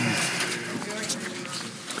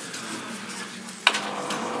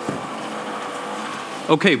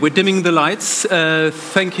Okay, we're dimming the lights.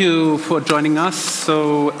 Thank you for joining us.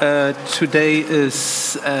 So today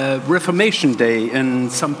is Reformation Day in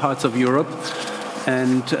some parts of Europe,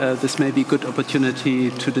 and this may be a good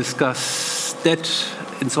opportunity to discuss debt,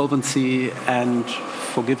 insolvency, and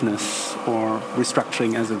forgiveness, or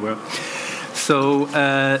restructuring, as it were. So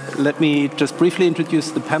let me just briefly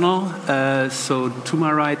introduce the panel. So to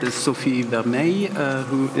my right is Sophie Vermeil,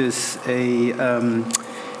 who is a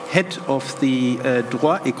head of the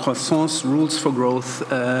Droit et Croissance Rules for Growth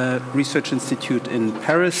Research Institute in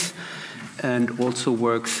Paris, and also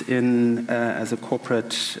works as a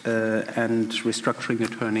corporate and restructuring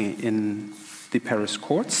attorney in the Paris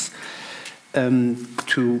courts.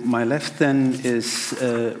 To my left then is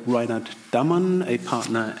Reinhard Dammann, a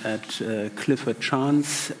partner at Clifford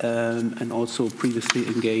Chance, and also previously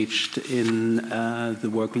engaged in the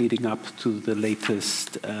work leading up to the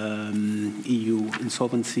latest EU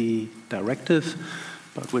insolvency directive,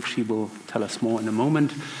 about which he will tell us more in a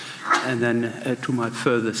moment. And then to my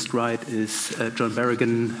furthest right is John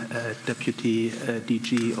Berrigan, Deputy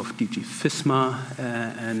DG of DG FISMA,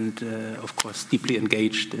 and of course deeply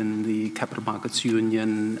engaged in the Capital Markets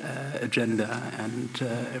Union agenda and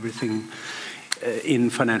everything in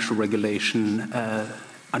financial regulation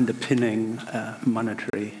underpinning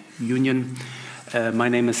monetary union. My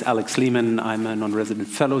name is Alex Lehman. I'm a non-resident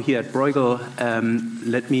fellow here at Bruegel.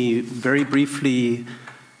 Let me very briefly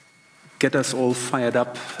get us all fired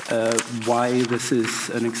up why this is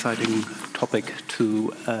an exciting topic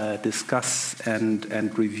to discuss and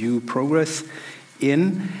review progress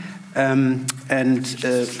in.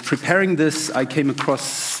 Preparing this, I came across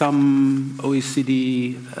some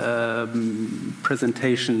OECD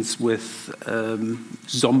presentations with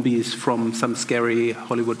zombies from some scary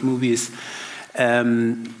Hollywood movies.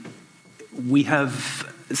 We have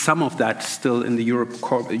some of that still in the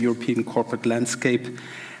European corporate landscape.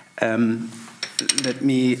 Let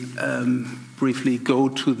me briefly go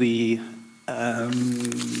to the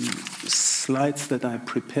slides that I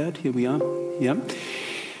prepared. Here we are. Yeah.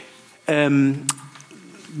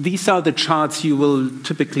 These are the charts you will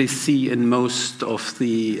typically see in most of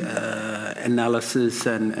the analysis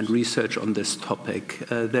and research on this topic.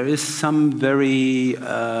 There is some very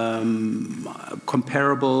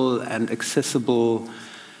comparable and accessible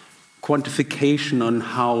quantification on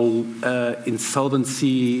how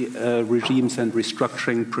insolvency regimes and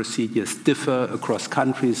restructuring procedures differ across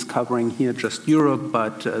countries, covering here just Europe,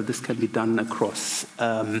 but this can be done across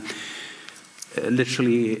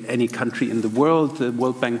literally any country in the world. The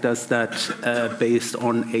World Bank does that based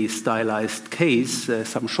on a stylized case.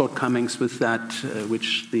 Some shortcomings with that,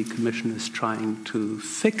 which the Commission is trying to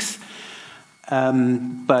fix.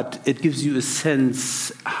 But it gives you a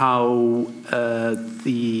sense how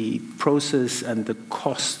the process and the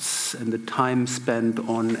costs and the time spent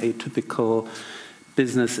on a typical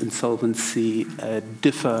business insolvency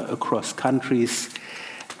differ across countries.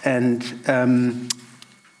 And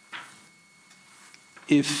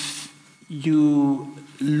if you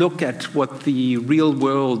look at what the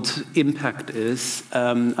real-world impact is,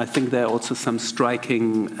 I think there are also some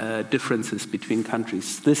striking differences between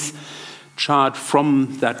countries. This chart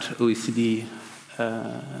from that OECD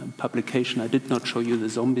publication, I did not show you the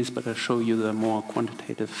zombies, but I'll show you the more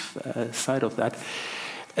quantitative side of that,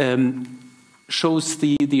 shows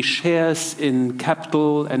the shares in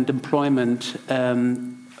capital and employment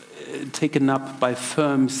taken up by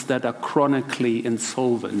firms that are chronically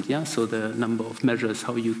insolvent. Yeah, so the number of measures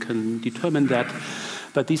how you can determine that,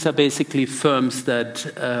 but these are basically firms that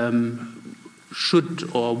should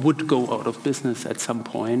or would go out of business at some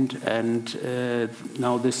point, and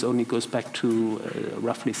now this only goes back to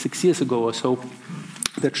roughly 6 years ago or so.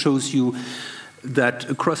 That shows you that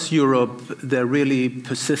across Europe there are really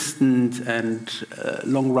persistent and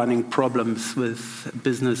long-running problems with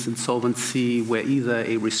business insolvency, where either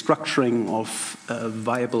a restructuring of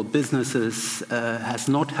viable businesses has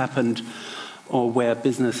not happened, or where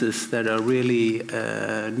businesses that are really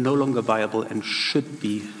no longer viable and should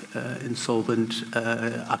be insolvent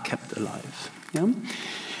are kept alive. Yeah?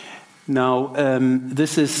 Now,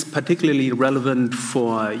 this is particularly relevant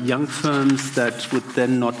for young firms that would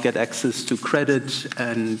then not get access to credit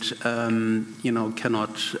and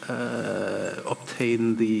cannot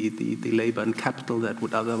obtain the labor and capital that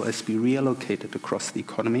would otherwise be reallocated across the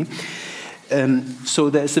economy. So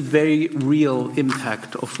there's a very real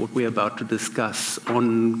impact of what we're about to discuss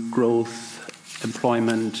on growth,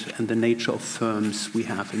 employment, and the nature of firms we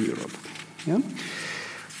have in Europe. Yeah?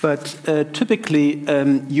 But typically,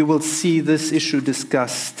 you will see this issue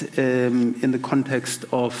discussed in the context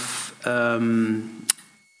of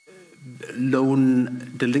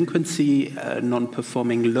loan delinquency,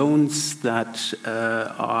 non-performing loans that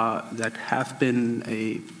have been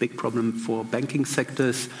a big problem for banking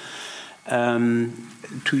sectors. 2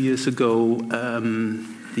 years ago,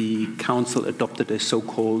 the Council adopted a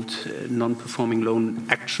so-called non-performing loan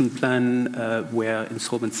action plan, where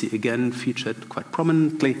insolvency again featured quite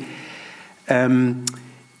prominently.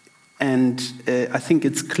 And I think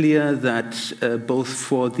it's clear that both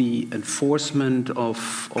for the enforcement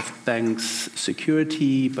of banks'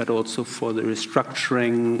 security, but also for the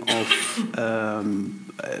restructuring of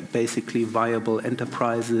basically viable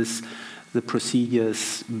enterprises, the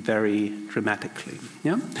procedures vary dramatically.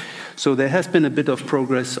 Yeah? So there has been a bit of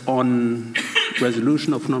progress on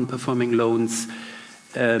resolution of non-performing loans.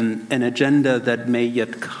 An agenda that may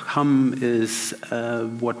yet come is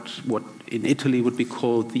what in Italy would be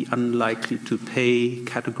called the unlikely to pay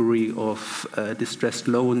category of distressed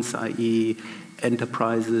loans, i.e.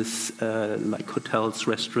 enterprises like hotels,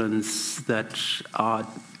 restaurants that are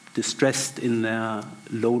distressed in their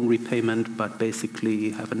loan repayment but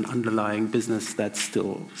basically have an underlying business that's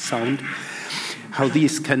still sound. How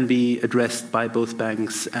these can be addressed by both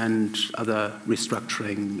banks and other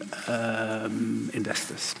restructuring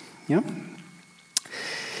investors. Yeah?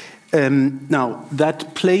 Now,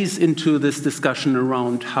 that plays into this discussion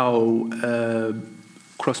around how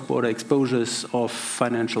cross-border exposures of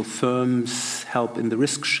financial firms help in the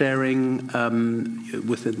risk sharing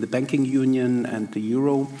within the banking union and the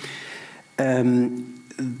euro.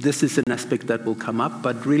 This is an aspect that will come up,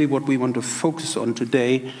 but really what we want to focus on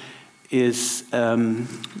today is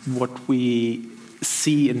what we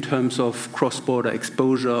see in terms of cross-border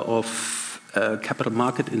exposure of capital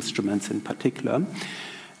market instruments in particular.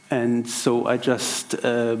 And so I just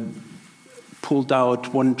pulled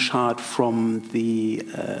out one chart from the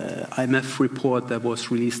IMF report that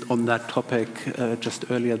was released on that topic just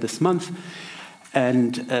earlier this month.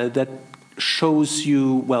 And that shows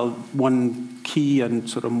you, well, one key and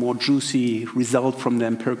sort of more juicy result from the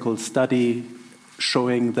empirical study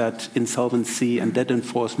showing that insolvency and debt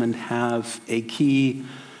enforcement have a key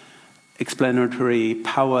explanatory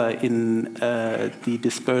power in the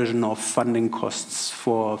dispersion of funding costs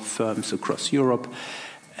for firms across Europe.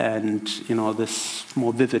 And, you know, this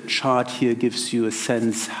more vivid chart here gives you a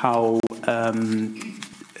sense how,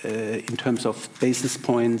 in terms of basis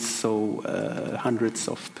points, so hundreds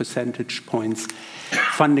of percentage points,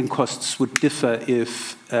 funding costs would differ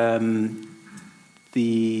if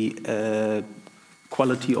the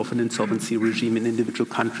quality of an insolvency regime in individual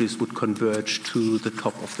countries would converge to the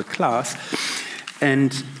top of the class.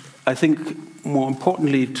 And I think more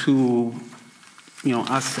importantly to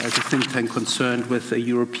us as a think tank concerned with a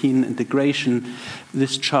European integration,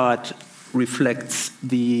 this chart reflects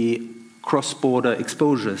the cross-border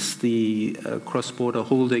exposures, the cross-border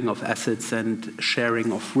holding of assets and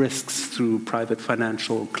sharing of risks through private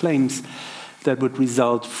financial claims that would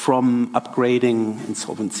result from upgrading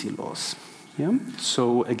insolvency laws. Yeah?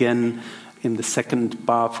 So again, in the second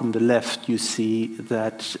bar from the left, you see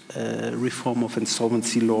that reform of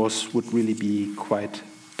insolvency laws would really be quite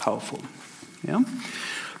powerful. Yeah?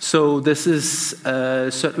 So this is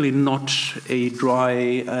certainly not a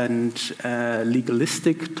dry and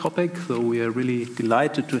legalistic topic, though we are really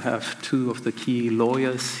delighted to have two of the key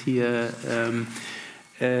lawyers here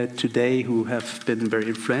today who have been very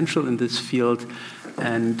influential in this field.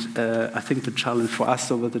 And I think the challenge for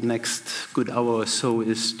us over the next good hour or so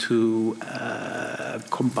is to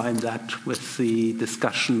combine that with the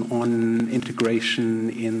discussion on integration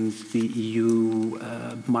in the EU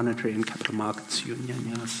monetary and capital markets union.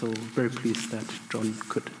 Yeah? So very pleased that John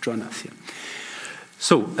could join us here.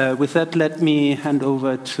 So with that, let me hand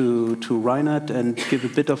over to Reinhard and give a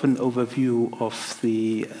bit of an overview of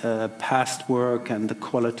the past work and the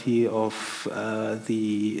quality of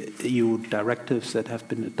the EU directives that have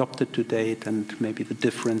been adopted to date and maybe the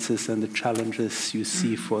differences and the challenges you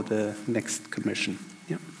see for the next Commission.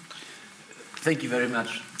 Yeah. Thank you very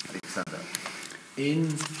much, Alexander. In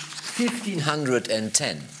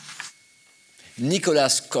 1510,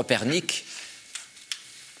 Nicolas Copernic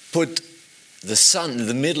put the sun in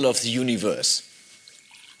the middle of the universe.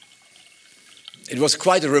 It was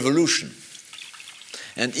quite a revolution.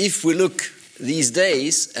 And if we look these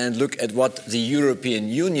days and look at what the European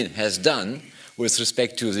Union has done with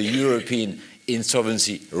respect to the European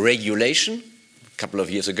insolvency regulation a couple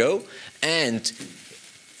of years ago, and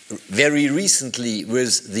very recently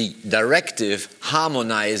with the directive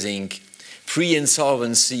harmonizing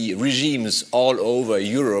pre-insolvency regimes all over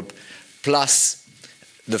Europe, plus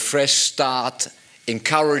the fresh start,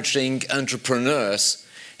 encouraging entrepreneurs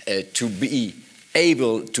to be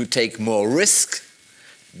able to take more risk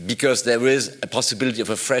because there is a possibility of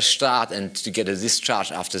a fresh start and to get a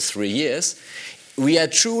discharge after 3 years, we are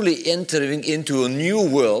truly entering into a new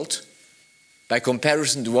world by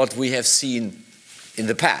comparison to what we have seen in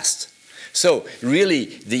the past. So really,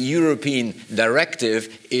 the European directive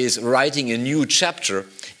is writing a new chapter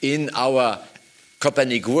in our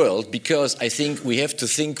Copernic world, because I think we have to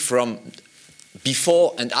think from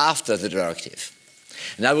before and after the directive.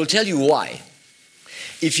 And I will tell you why.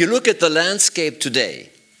 If you look at the landscape today,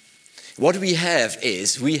 what we have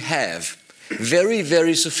is we have very,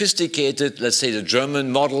 very sophisticated, let's say the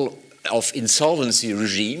German model of insolvency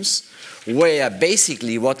regimes, where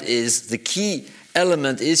basically what is the key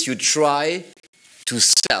element is you try to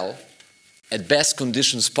sell at best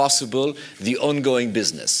conditions possible the ongoing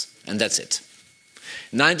business, and that's it.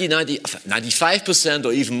 95%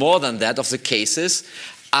 or even more than that of the cases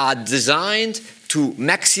are designed to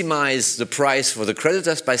maximize the price for the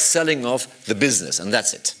creditors by selling off the business, and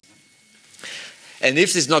that's it. And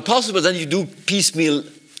if it's not possible, then you do piecemeal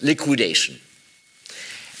liquidation.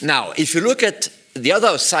 Now, if you look at the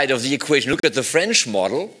other side of the equation, look at the French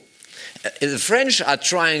model. The French are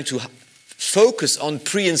trying to focus on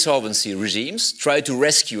pre-insolvency regimes, try to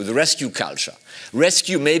rescue the rescue culture.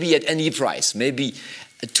 Rescue maybe at any price, maybe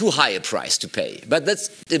a too high a price to pay. But that's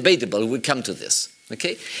debatable, we'll come to this.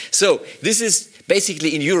 Okay? So this is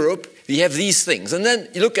basically in Europe, we have these things. And then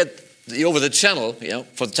you look at over the channel,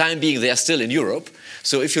 for the time being they are still in Europe.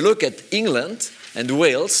 So if you look at England and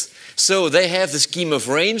Wales, so they have the scheme of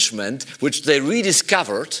arrangement which they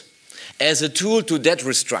rediscovered as a tool to debt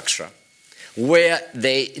restructure, where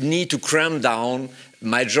they need to cram down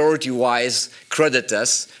majority-wise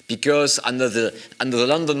creditors, because under the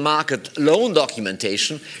London market loan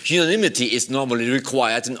documentation, unanimity is normally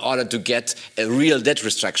required in order to get a real debt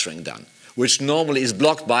restructuring done, which normally is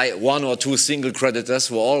blocked by one or two single creditors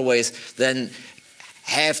who always then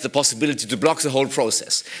have the possibility to block the whole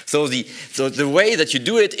process. So the way that you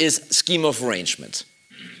do it is scheme of arrangement.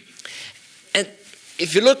 And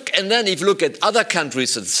if you look at other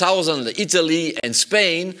countries, southern Italy and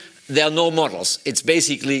Spain, there are no models. It's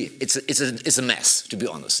basically, it's a mess, to be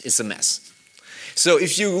honest. It's a mess. So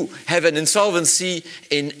if you have an insolvency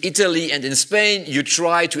in Italy and in Spain, you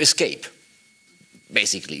try to escape,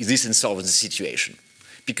 basically, this insolvency situation,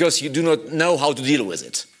 because you do not know how to deal with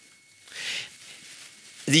it.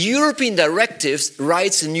 The European directives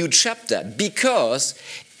writes a new chapter, because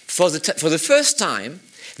for the first time,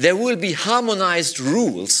 there will be harmonized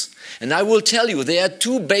rules. And I will tell you, there are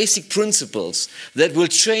two basic principles that will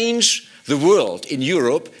change the world in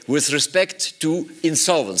Europe with respect to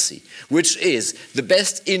insolvency, which is the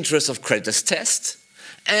best interest of creditors test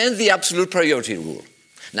and the absolute priority rule.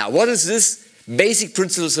 Now, what is this basic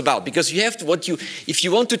principles about? Because you have to, if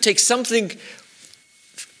you want to take something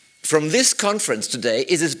from this conference today,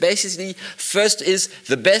 it is basically, first is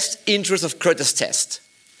the best interest of creditors test.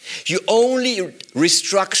 You only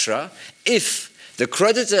restructure if the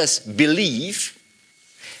creditors believe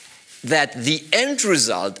that the end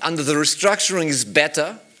result under the restructuring is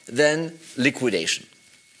better than liquidation.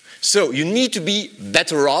 So you need to be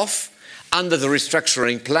better off under the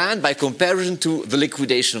restructuring plan by comparison to the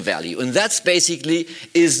liquidation value. And that's basically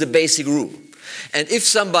is the basic rule. And if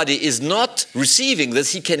somebody is not receiving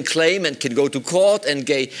this, he can claim and can go to court and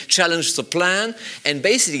challenge the plan. And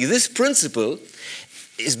basically this principle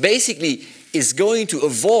is going to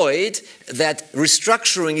avoid that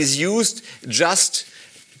restructuring is used just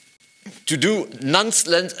to do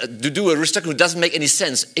a restructuring that doesn't make any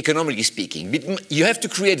sense, economically speaking. You have to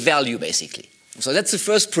create value, basically. So that's the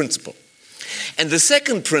first principle. And the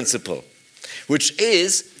second principle, which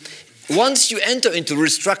is, once you enter into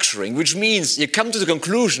restructuring, which means you come to the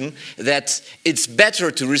conclusion that it's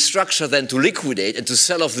better to restructure than to liquidate and to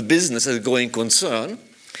sell off the business as a going concern,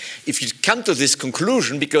 if you come to this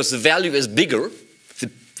conclusion because the value is bigger,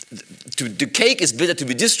 the cake is better to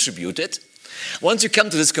be distributed, once you come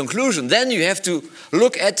to this conclusion, then you have to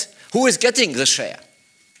look at who is getting the share.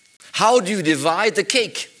 How do you divide the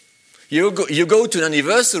cake? You go to an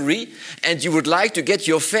anniversary and you would like to get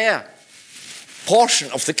your fair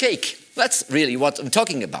portion of the cake. That's really what I'm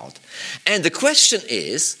talking about. And the question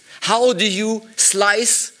is, how do you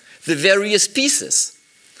slice the various pieces?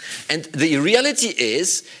 And the reality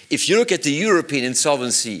is, if you look at the European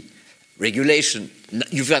insolvency regulation,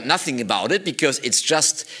 you've got nothing about it, because it's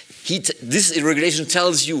just, this regulation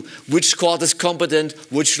tells you which court is competent,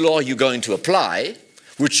 which law you're going to apply,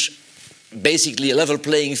 which basically a level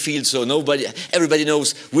playing field, so everybody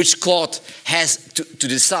knows which court has to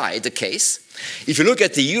decide the case. If you look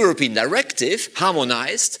at the European directive,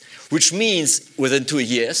 harmonized, which means within 2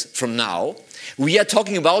 years from now, we are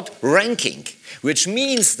talking about ranking, which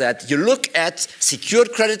means that you look at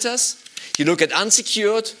secured creditors, you look at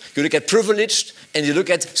unsecured, you look at privileged, and you look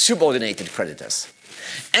at subordinated creditors.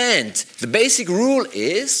 And the basic rule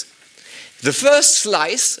is the first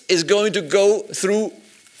slice is going to go through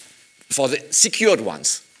for the secured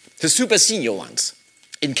ones, the super senior ones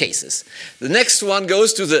in cases. The next one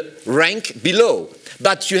goes to the rank below.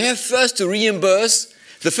 But you have first to reimburse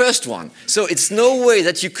the first one. So it's no way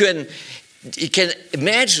that you can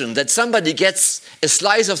imagine that somebody gets a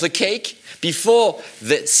slice of the cake before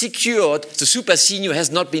the secured, the super senior,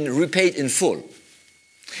 has not been repaid in full.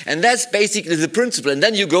 And that's basically the principle. And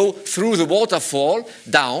then you go through the waterfall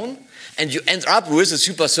down, and you end up with the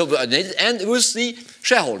super subordinated and with the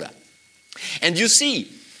shareholder. And you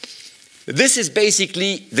see, this is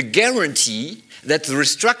basically the guarantee that the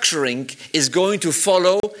restructuring is going to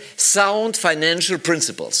follow sound financial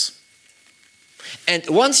principles. And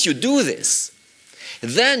once you do this,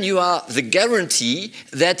 then you are the guarantee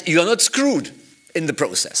that you are not screwed in the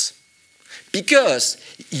process. Because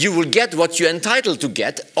you will get what you're entitled to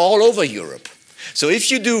get all over Europe. So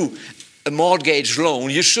if you do a mortgage loan,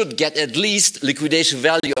 you should get at least liquidation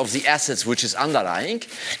value of the assets which is underlying,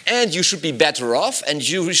 and you should be better off, and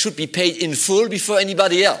you should be paid in full before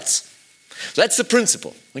anybody else. So that's the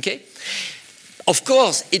principle, okay? Of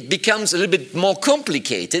course, it becomes a little bit more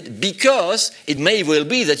complicated because it may well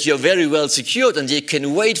be that you're very well secured and you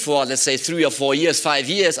can wait for, let's say, 3 or 4 years, 5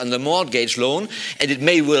 years on the mortgage loan, and it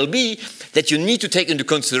may well be that you need to take into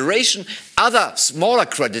consideration other smaller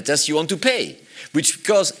creditors you want to pay,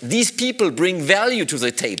 because these people bring value to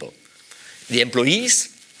the table. The employees,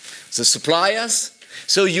 the suppliers.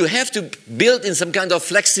 So you have to build in some kind of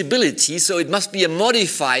flexibility, so it must be a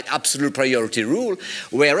modified absolute priority rule,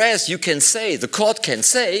 whereas you can say, the court can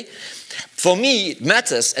say, for me it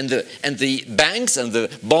matters, and the banks and the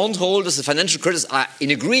bondholders, the financial creditors are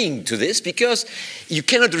in agreeing to this, because you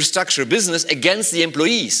cannot restructure a business against the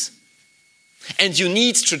employees. And you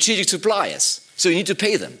need strategic suppliers, so you need to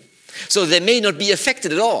pay them. So they may not be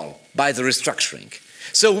affected at all by the restructuring.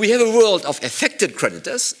 So we have a world of affected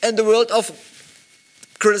creditors and a world of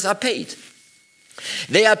creditors are paid.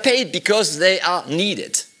 They are paid because they are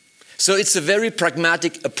needed. So it's a very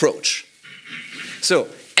pragmatic approach. So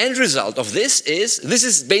end result of this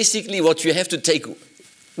is basically what you have to take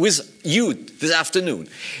with you this afternoon.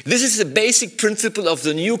 This is the basic principle of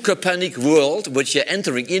the new Copernic world which you're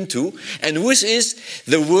entering into, and which is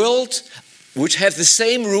the world which have the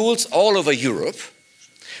same rules all over Europe,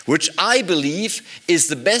 which I believe is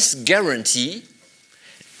the best guarantee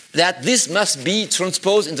that this must be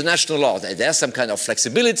transposed into national law. There's some kind of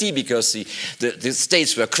flexibility because the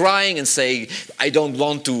states were crying and saying, I don't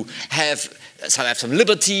want to have some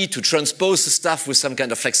liberty to transpose the stuff with some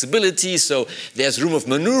kind of flexibility, so there's room of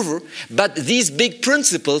maneuver. But these big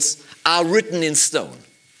principles are written in stone.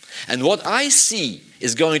 And what I see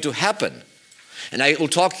is going to happen, and I will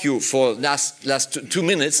talk to you for last 2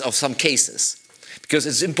 minutes of some cases, because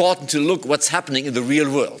it's important to look what's happening in the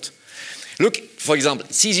real world. Look, for example,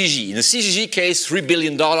 CGG. In the CGG case, $3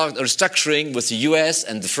 billion restructuring with the US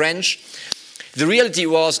and the French. The reality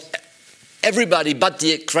was everybody but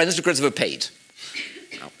the financial creditors were paid.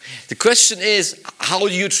 Now, the question is, how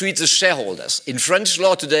do you treat the shareholders? In French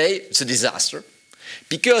law today, it's a disaster.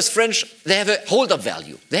 Because French, they have a hold-up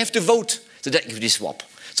value. They have to vote the debt equity swap.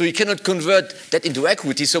 So you cannot convert that into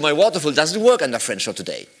equity, so my waterfall doesn't work under French law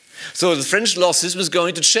today. So the French law system is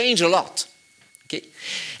going to change a lot. Okay?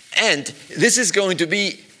 And this is going to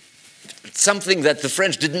be something that the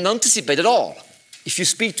French didn't anticipate at all. If you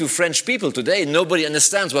speak to French people today, nobody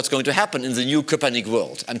understands what's going to happen in the new Copernic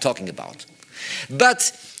world I'm talking about.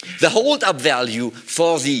 But the hold-up value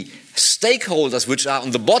for the stakeholders which are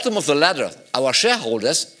on the bottom of the ladder, our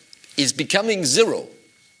shareholders, is becoming zero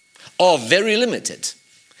or very limited.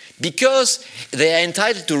 Because they are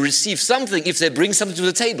entitled to receive something if they bring something to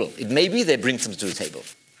the table. It may be they bring something to the table.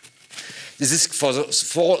 This is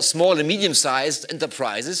for small and medium-sized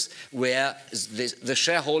enterprises where the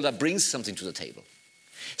shareholder brings something to the table.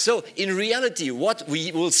 So in reality, what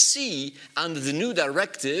we will see under the new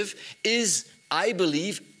directive is, I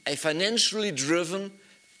believe, a financially driven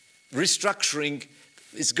restructuring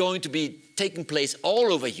is going to be taking place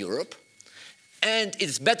all over Europe. And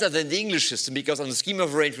it's better than the English system because on the scheme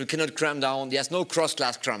of arrangement we cannot cram down. There's no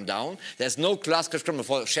cross-class cram down. There's no class-class cram down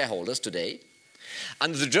for shareholders today.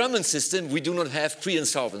 Under the German system, we do not have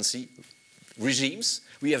pre-insolvency regimes.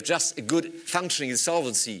 We have just a good functioning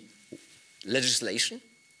insolvency legislation.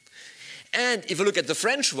 And if you look at the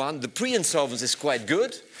French one, the pre-insolvency is quite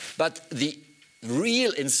good, but the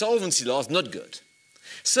real insolvency law is not good.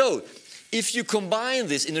 So If you combine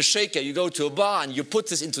this in a shaker, you go to a bar and you put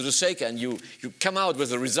this into the shaker and you come out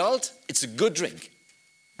with a result, it's a good drink.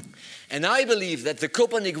 And I believe that the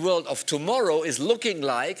Copernic world of tomorrow is looking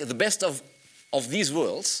like the best of these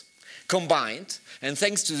worlds combined. And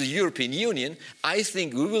thanks to the European Union, I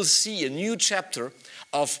think we will see a new chapter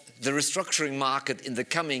of the restructuring market in the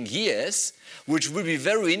coming years, which will be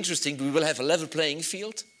very interesting. We will have a level playing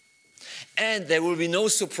field. And there will be no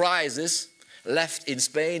surprises left in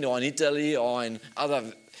Spain or in Italy or in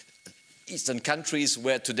other Eastern countries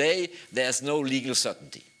where today there's no legal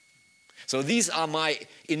certainty. So these are my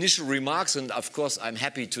initial remarks, and of course I'm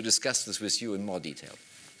happy to discuss this with you in more detail.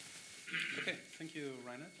 Okay, thank you,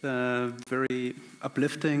 Reinhard. Very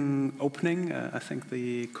uplifting opening. I think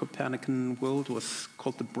the Copernican world was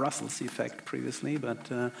called the Brussels effect previously,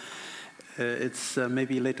 but it's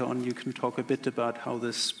maybe later on you can talk a bit about how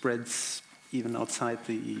this spreads even outside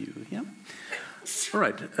the EU. Yeah. All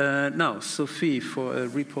right. Now, Sophie, for a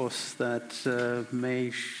report that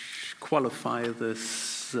may qualify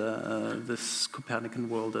this Copernican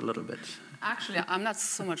world a little bit. Actually, I'm not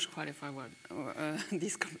so much qualified with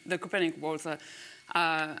the Copernic world.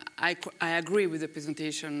 I agree with the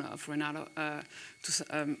presentation of Renato.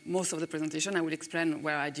 Most of the presentation, I will explain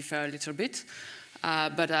where I differ a little bit.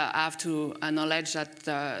 But I have to acknowledge that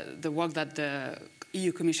the work that the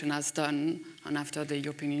EU Commission has done, and after the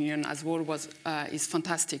European Union as well, is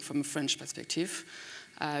fantastic from a French perspective,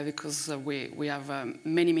 because we have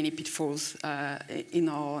many pitfalls in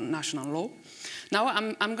our national law. Now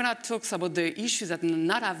I'm going to talk about the issues that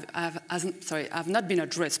have not been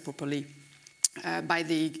addressed properly by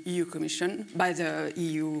the EU Commission, by the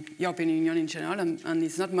European Union in general, and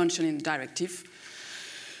it's not mentioned in the directive.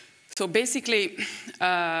 So basically,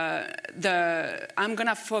 I'm going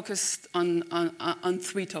to focus on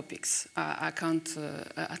three topics. I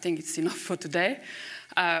think it's enough for today.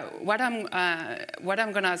 What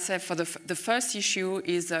I'm going to say for the first issue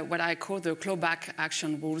is what I call the clawback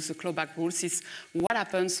action rules. The clawback rules is what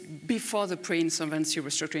happens before the pre-insolvency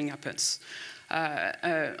restructuring happens.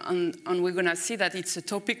 And we're going to see that it's a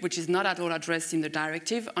topic which is not at all addressed in the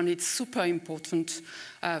directive, and it's super important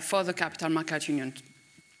for the Capital Market Union.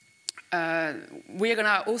 We're going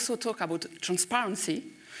to also talk about transparency,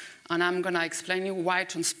 and I'm going to explain you why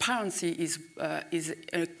transparency is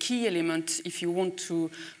a key element if you want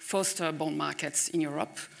to foster bond markets in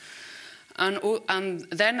Europe. And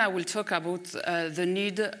then I will talk about the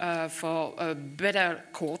need for better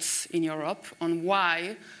courts in Europe, and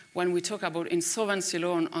why, when we talk about insolvency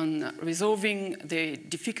law on resolving the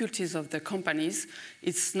difficulties of the companies,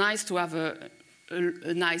 it's nice to have a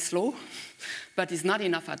nice law, but it's not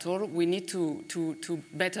enough at all. We need to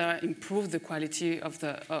better improve the quality of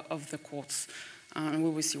the courts, and we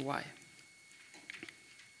will see why.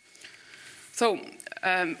 So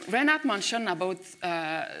Reinhard mentioned about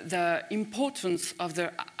the importance of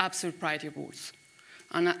the absolute priority rules.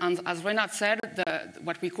 And as Reinhard said,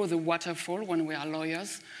 what we call the waterfall when we are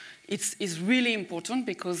lawyers, it's really important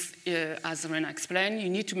because, as Reinhard explained, you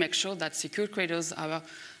need to make sure that secured creditors are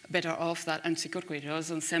better off than unsecured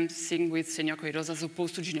creditors, and same thing with senior creditors as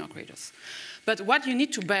opposed to junior creditors. But what you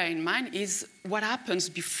need to bear in mind is what happens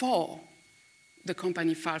before the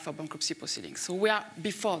company files for bankruptcy proceedings. So we are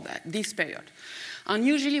before this period. And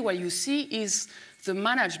usually what you see is the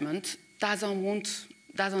management doesn't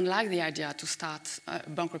like the idea to start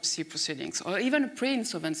bankruptcy proceedings or even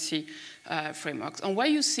pre-insolvency frameworks. And what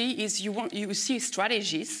you see is you see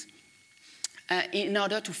strategies in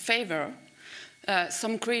order to favor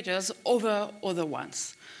some creditors over other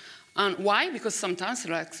ones. And why? Because sometimes,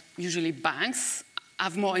 like usually banks,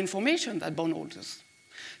 have more information than bondholders.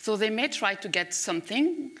 So they may try to get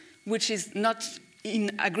something which is not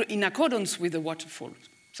in accordance with the waterfall.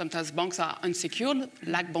 Sometimes banks are unsecured,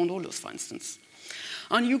 like bondholders, for instance.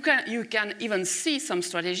 And you can even see some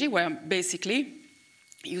strategy where basically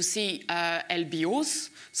you see LBOs,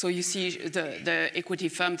 so you see the equity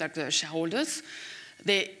firms like the shareholders.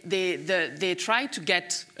 They try to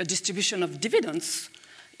get a distribution of dividends,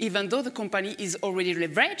 even though the company is already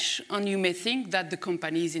leveraged, and you may think that the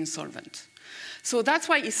company is insolvent. So that's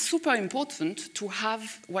why it's super important to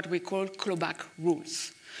have what we call clawback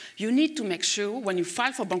rules. You need to make sure when you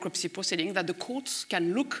file for bankruptcy proceeding that the courts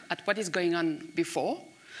can look at what is going on before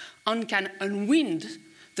and can unwind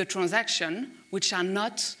the transaction which are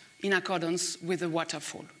not in accordance with the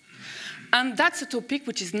waterfall. And that's a topic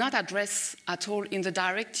which is not addressed at all in the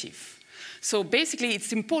directive. So basically,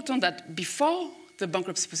 it's important that before the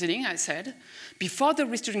bankruptcy proceeding, I said, before the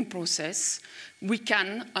restructuring process, we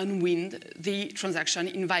can unwind the transaction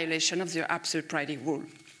in violation of the absolute priority rule.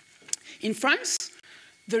 In France,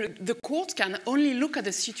 the court can only look at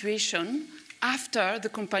the situation after the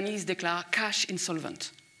company is declared cash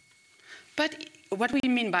insolvent. But what we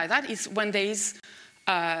mean by that is when there is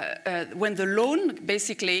when the loan,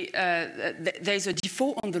 basically, there is a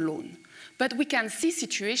default on the loan. But we can see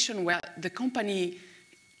situations where the company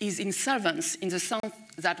is insolvent in the sense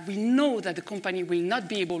that we know that the company will not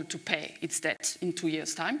be able to pay its debt in 2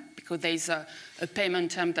 years' time because there is a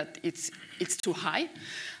payment term that it's too high.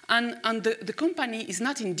 And the company is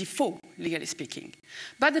not in default, legally speaking.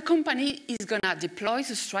 But the company is going to deploy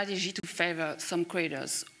the strategy to favor some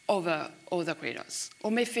creditors over other creditors,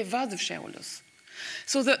 or may favor the shareholders.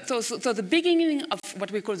 So the beginning of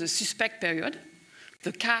what we call the suspect period,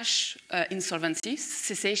 the cash insolvency,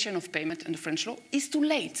 cessation of payment in the French law, is too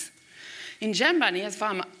late. In Germany, as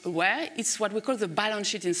far as I'm aware, it's what we call the balance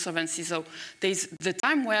sheet insolvency. So there's the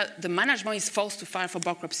time where the management is forced to file for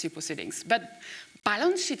bankruptcy proceedings. But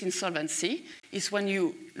balance sheet insolvency is when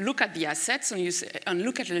you look at the assets and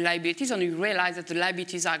look at the liabilities and you realize that the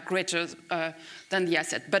liabilities are greater than the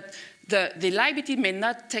asset. But the liability may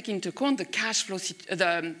not take into account the cash flow,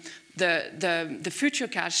 the future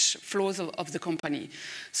cash flows of the company.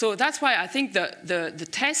 So that's why I think the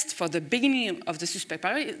test for the beginning of the suspect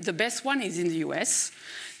period, the best one is in the US,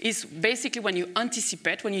 is basically when you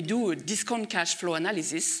anticipate, when you do a discount cash flow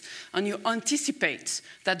analysis, and you anticipate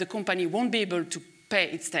that the company won't be able to pay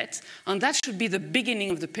its debt. And that should be the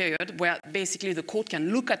beginning of the period where basically the court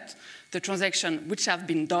can look at the transaction which have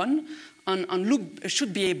been done and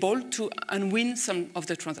should be able to unwind some of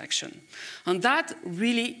the transaction. And that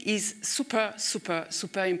really is super, super,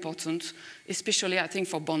 super important, especially, I think,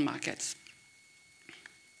 for bond markets.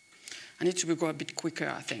 I need to go a bit quicker,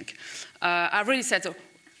 I think. I've already said, so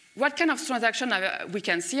what kind of transaction we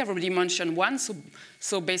can see? I've already mentioned one.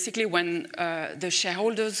 So basically when the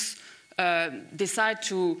shareholders decide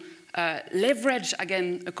to leverage,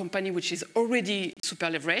 again, a company which is already super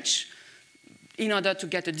leveraged, in order to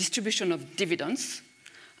get a distribution of dividends.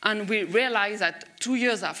 And we realize that 2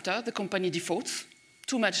 years after the company defaults,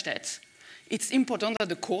 too much debt, it's important that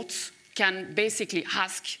the courts can basically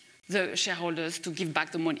ask the shareholders to give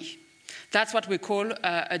back the money. That's what we call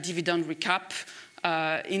a dividend recap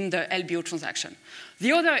in the LBO transaction.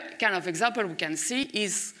 The other kind of example we can see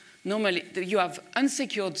is normally you have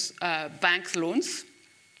unsecured bank loans,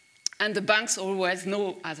 and the banks always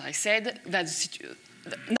know, as I said, that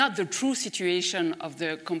not the true situation of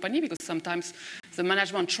the company, because sometimes the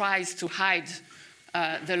management tries to hide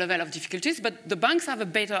the level of difficulties, but the banks have a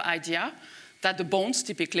better idea than the bonds,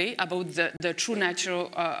 typically, about the true nature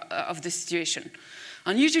of the situation.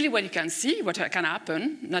 And usually what you can see, what can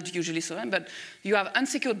happen, not usually so, but you have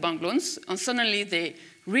unsecured bank loans, and suddenly they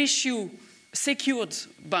reissue secured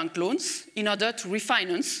bank loans in order to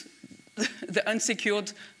refinance the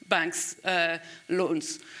unsecured banks'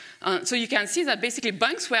 loans. So you can see that basically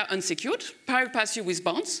banks were unsecured, pari passu with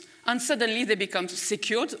bonds, and suddenly they become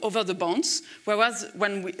secured over the bonds, whereas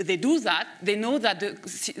when they do that, they know that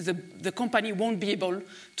the company won't be able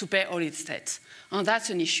to pay all its debt. And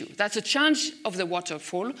that's an issue. That's a change of the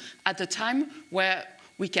waterfall at a time where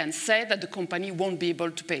we can say that the company won't be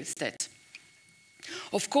able to pay its debt.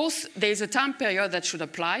 Of course, there is a time period that should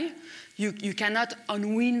apply. You cannot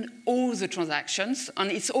unwind all the transactions,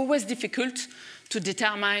 and it's always difficult to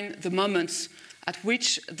determine the moments at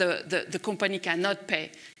which the company cannot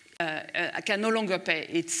pay, can no longer pay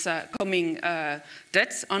its coming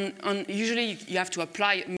debts. And usually you have to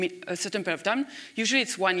apply a certain period of time. Usually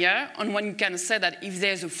it's 1 year, and when you can say that if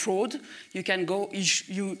there's a fraud,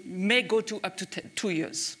 you may go to up to 2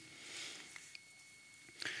 years.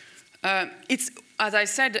 It's, as I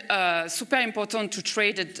said, super important to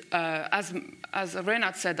trade it, as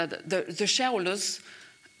Reinhard said, that the shareholders,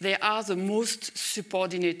 they are the most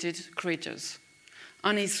subordinated creditors.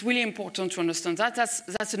 And it's really important to understand that.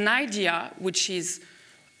 That's an idea which is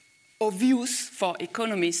obvious for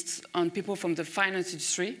economists and people from the finance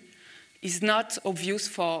industry, is not obvious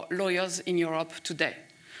for lawyers in Europe today.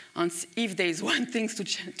 And if there is one thing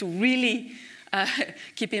to really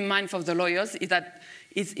keep in mind for the lawyers, is that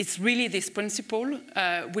it's really this principle,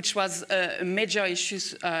 which was a major issue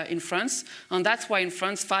in France. And that's why in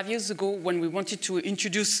France, 5 years ago, when we wanted to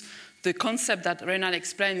introduce the concept that Reinhard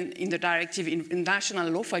explained in the directive in national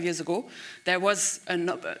law 5 years ago, there was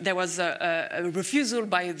a refusal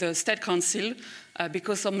by the State Council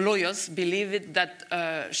because some lawyers believed that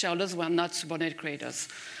shareholders were not subordinate creditors.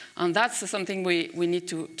 And that's something we need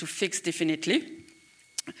to fix definitely.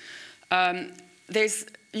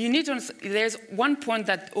 There's one point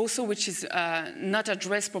that also which is not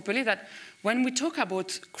addressed properly, that when we talk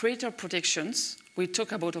about creditor protections, we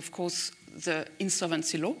talk about, of course, the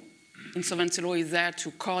insolvency law. Insolvency law is there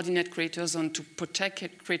to coordinate creditors and to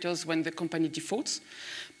protect creditors when the company defaults.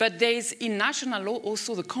 But there is in national law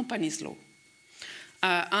also the company's law.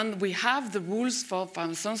 And we have the rules for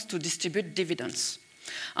instance, to distribute dividends.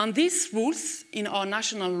 And these rules in our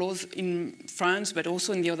national laws in France, but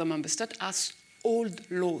also in the other member states, are old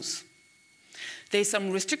laws. There is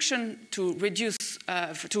some restriction to reduce,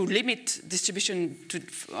 to limit distribution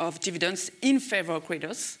of dividends in favor of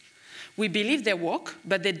creditors. We believe they work,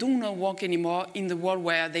 but they do not work anymore in the world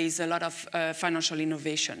where there is a lot of financial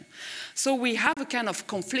innovation. So we have a kind of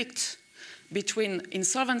conflict between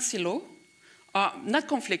insolvency law, not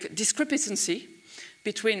conflict, discrepancy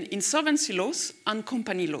between insolvency laws and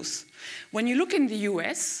company laws. When you look in the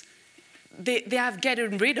US, they have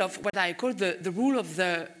gotten rid of what I call the rule of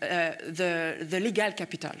the legal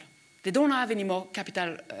capital. They don't have any more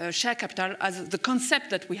capital, share capital as the concept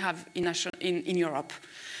that we have in Europe.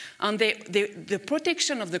 And the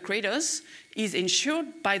protection of the creditors is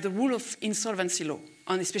ensured by the rule of insolvency law,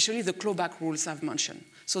 and especially the clawback rules I've mentioned.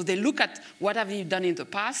 So they look at what have you done in the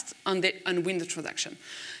past and win the transaction.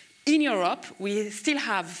 In Europe, we still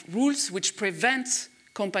have rules which prevent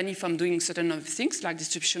companies from doing certain other things, like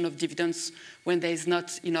distribution of dividends when there is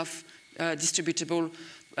not enough distributable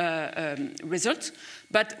result.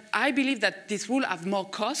 But I believe that these rules have more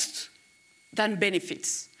costs than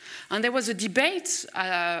benefits. And there was a debate,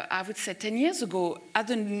 I would say 10 years ago, at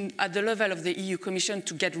the level of the EU Commission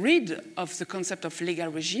to get rid of the concept of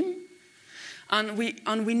legal regime. And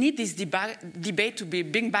we need this debate to be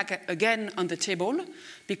bring back again on the table,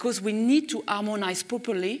 because we need to harmonize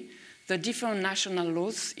properly the different national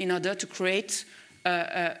laws in order to create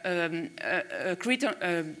a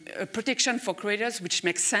protection for creditors which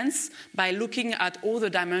makes sense by looking at all the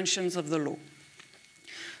dimensions of the law.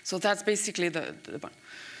 So that's basically the one.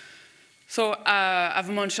 So I've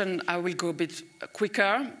mentioned, I will go a bit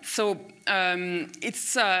quicker. So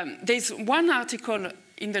there's one article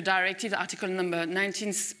in the directive, article number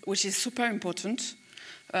 19, which is super important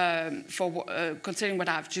for considering what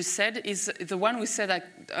I've just said, is the one we said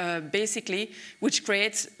that basically, which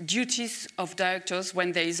creates duties of directors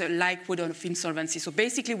when there is a likelihood of insolvency. So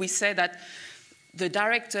basically, we say that the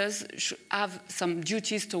directors should have some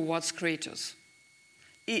duties towards creditors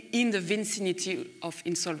in the vicinity of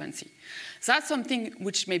insolvency. That's something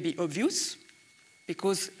which may be obvious,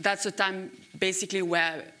 because that's a time basically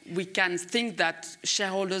where we can think that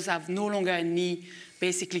shareholders have no longer any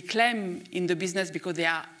basically claim in the business because they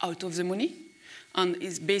are out of the money. And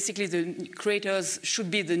it's basically the creators should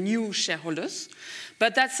be the new shareholders.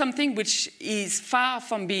 But that's something which is far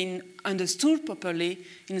from being understood properly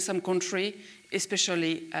in some country,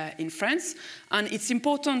 especially in France. And it's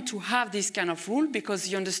important to have this kind of rule, because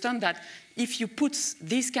you understand that if you put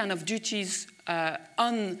these kind of duties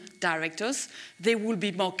on directors, they will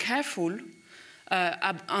be more careful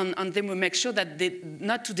and they will make sure that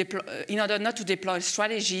in order not to deploy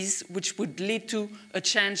strategies which would lead to a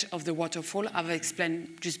change of the waterfall, I've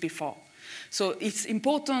explained just before. So it's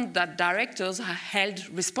important that directors are held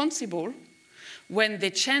responsible when they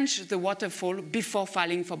change the waterfall before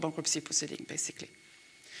filing for bankruptcy proceeding, basically.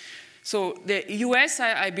 So the US,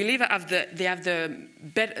 I believe, they have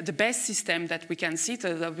the best system that we can see,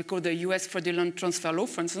 that we call the US fraudulent transfer law,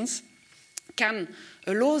 for instance, can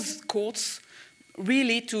allow courts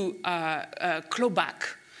really to claw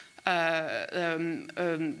back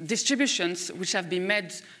distributions which have been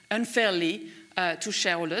made unfairly to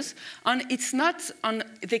shareholders. And it's not,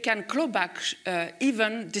 they can claw back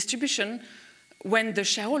even distribution when the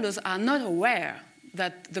shareholders are not aware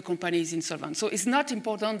that the company is insolvent. So it's not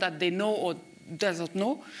important that they know or does not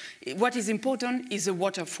know. What is important is the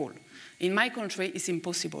waterfall. In my country, it's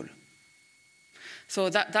impossible. So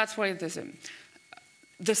that's why it is.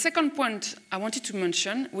 The second point I wanted to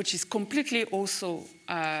mention, which is completely also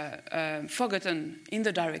forgotten in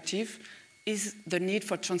the directive, is the need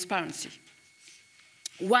for transparency.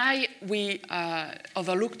 Why we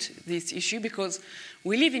overlooked this issue? Because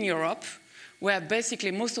we live in Europe, where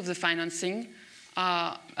basically most of the financing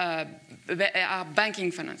are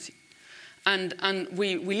banking financing. And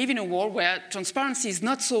we live in a world where transparency is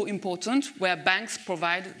not so important, where banks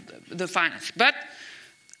provide the finance. But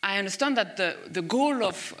I understand that the goal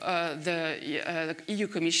of the EU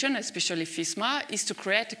Commission, especially FISMA, is to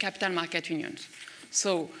create a capital market union.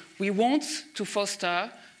 So we want to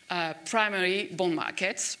foster primary bond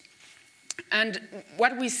markets. And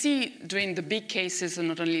what we see during the big cases, and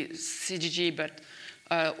not only CGG, but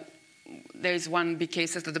there is one big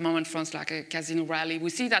case at the moment in France, like a Casino Rally. We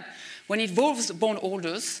see that when it involves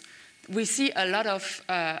bondholders, we see a lot of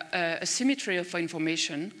asymmetry of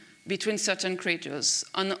information between certain creditors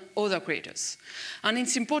and other creditors. And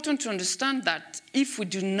it's important to understand that if we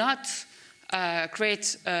do not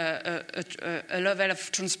create a level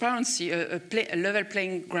of transparency, a level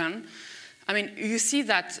playing ground, I mean, you see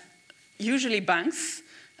that usually banks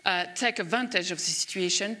take advantage of the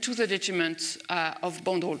situation to the detriment of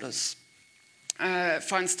bondholders.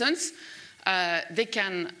 For instance, they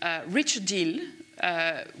can reach a deal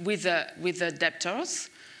with the debtors,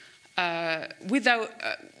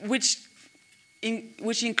 which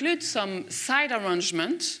includes some side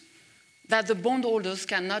arrangement that the bondholders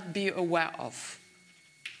cannot be aware of.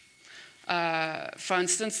 For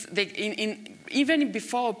instance, even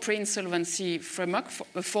before a pre-insolvency framework,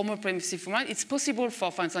 a formal pre-insolvency framework, it's possible for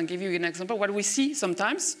instance, I'll give you an example. What we see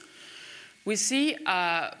sometimes, we see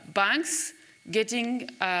banks getting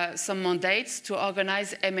some mandates to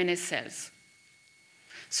organize M&A sales.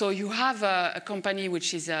 So you have a company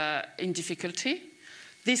which is in difficulty.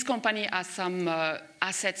 This company has some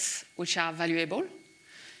assets which are valuable.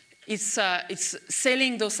 It's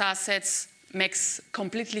selling those assets makes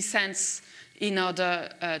completely sense in order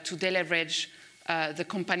to deleverage the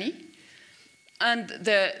company. And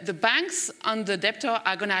the banks and the debtor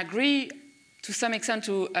are going to agree to some extent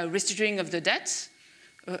to a restructuring of the debt.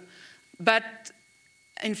 But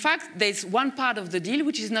in fact, there's one part of the deal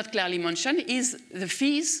which is not clearly mentioned, is the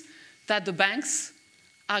fees that the banks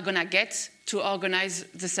are going to get to organize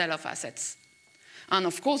the sale of assets. And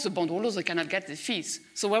of course, the bondholders, they cannot get the fees.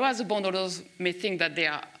 So whereas the bondholders may think that they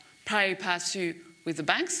are pari passu with the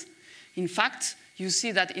banks, in fact, you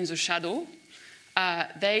see that in the shadow,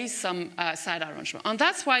 there is some side arrangement. And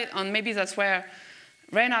that's why, and maybe that's where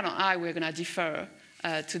Reynard and I, we're going to differ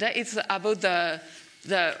today. It's about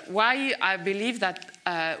why I believe that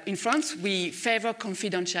in France, we favor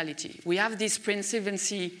confidentiality. We have these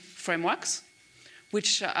pre-insolvency frameworks,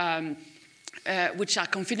 which are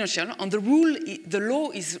confidential, and the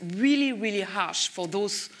law is really, really harsh for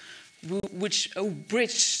those who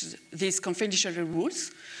breach these confidential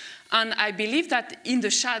rules. And I believe that in the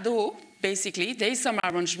shadow, basically, there is some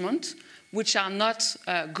arrangement which are not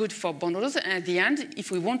good for bondholders. And at the end, if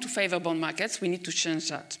we want to favor bond markets, we need to change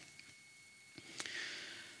that.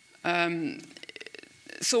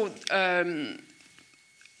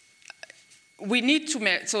 We need to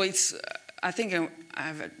make, so it's, I think I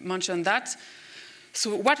have mentioned that.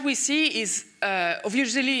 So what we see is,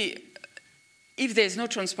 obviously, if there's no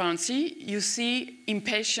transparency, you see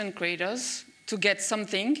impatient creditors to get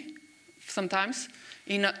something, sometimes,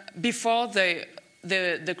 before the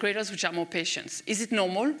creditors which are more patient. Is it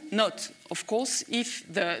normal? Not, of course, if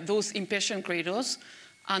those impatient creditors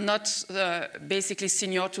are not basically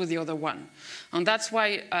senior to the other one. And that's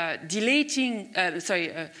why delaying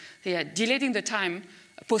the time,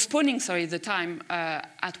 postponing, the time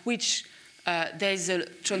at which there is a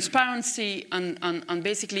transparency and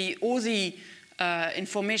basically all the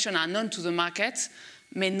information are known to the market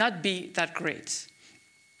may not be that great.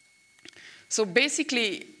 So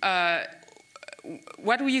basically,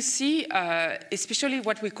 what we see, especially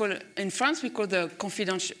what we call, in France, we call the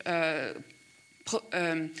confidential,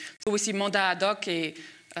 so we see mandat ad hoc,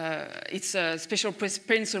 it's a special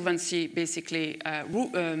pre-insolvency, basically,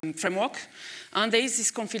 framework, and there is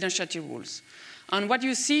these confidentiality rules. And what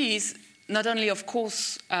you see is not only, of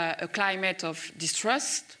course, a climate of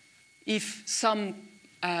distrust, if some,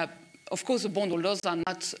 of course, the bondholders are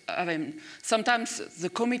not, sometimes the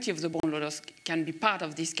committee of the bondholders can be part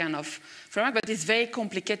of this kind of framework, but it's very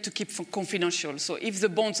complicated to keep confidential. So if the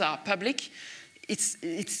bonds are public,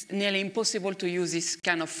 it's nearly impossible to use this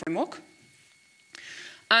kind of framework.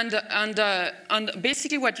 And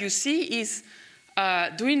basically what you see is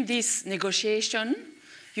during this negotiation,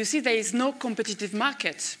 you see there is no competitive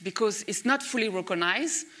market because it's not fully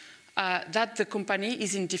recognized that the company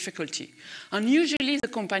is in difficulty. And usually the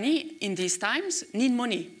company in these times need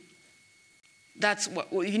money. That's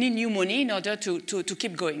what you need, new money in order to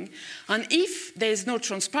keep going. And if there is no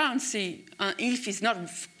transparency, if it's not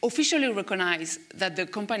officially recognized that the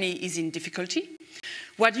company is in difficulty,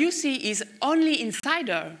 what you see is only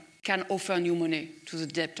insider can offer new money to the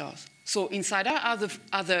debtors. So insider are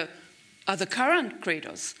the current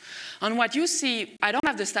creditors. And what you see, I don't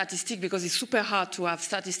have the statistic because it's super hard to have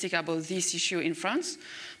statistics about this issue in France,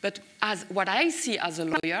 but as what I see as a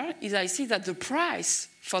lawyer is I see that the price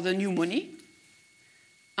for the new money,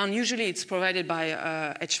 and usually it's provided by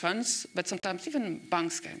hedge funds, but sometimes even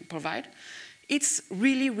banks can provide, it's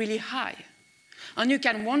really, really high. And you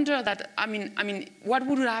can wonder that, I mean, what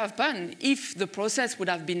would have happened if the process would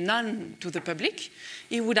have been known to the public?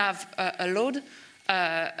 It would have allowed,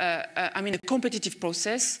 a competitive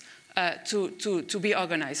process to be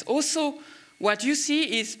organized. Also, what you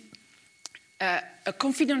see is a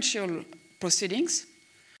confidential proceedings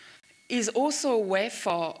is also a way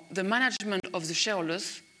for the management of the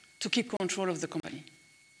shareholders to keep control of the company.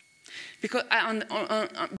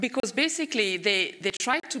 Because basically they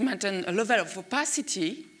try to maintain a level of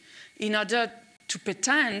opacity in order to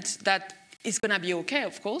pretend that it's going to be okay,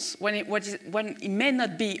 of course, when it may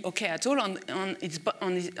not be okay at all, and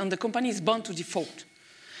the company is bound to default.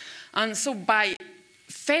 And so by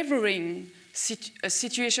favoring a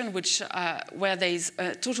situation where there is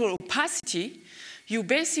a total opacity, you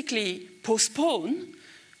basically postpone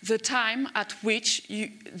the time at which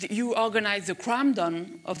you organize the cram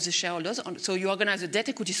down of the shareholders. So you organize a debt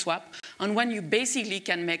equity swap, and when you basically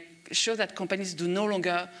can make sure that companies do no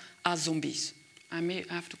longer are zombies. I may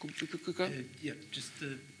have to go quicker. Yeah, just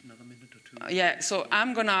another minute or two. Yeah, so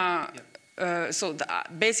I'm gonna. Yeah.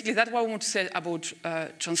 Basically, that's what I want to say about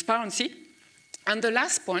transparency. And the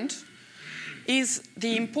last point is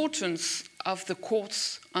the importance of the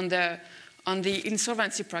courts on the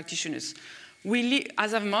insolvency practitioners.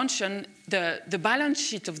 As I've mentioned, the balance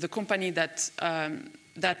sheet of the company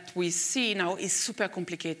that we see now is super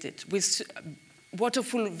complicated, with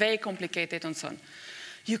waterfall, very complicated, and so on.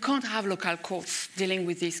 You can't have local courts dealing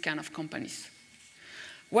with these kind of companies.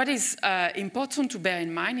 What is important to bear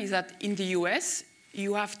in mind is that in the US,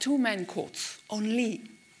 you have two main courts only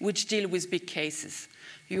which deal with big cases.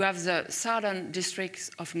 You have the Southern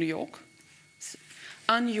District of New York,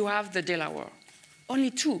 and you have the Delaware.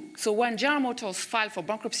 Only two. So when General Motors filed for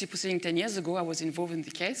bankruptcy proceeding 10 years ago, I was involved in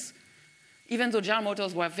the case. Even though General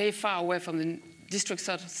Motors were very far away from the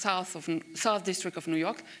South District of New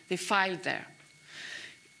York, they filed there.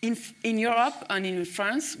 In Europe and in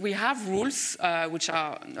France, we have rules which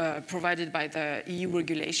are provided by the EU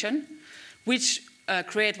regulation, which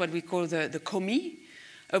create what we call the COMI.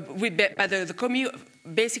 The COMI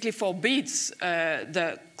basically forbids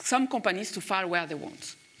some companies to file where they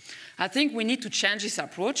want. I think we need to change this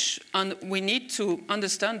approach, and we need to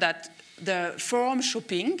understand that the forum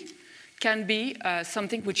shopping can be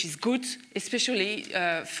something which is good, especially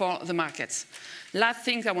for the markets. Last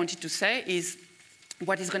thing I wanted to say is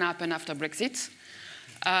what is going to happen after Brexit.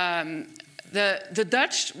 The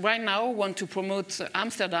Dutch right now want to promote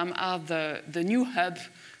Amsterdam as the new hub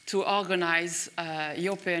to organize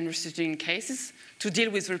European restructuring cases, to deal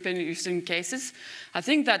with European restructuring cases. I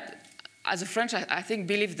think that as a French, I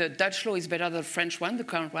believe the Dutch law is better than the French one, the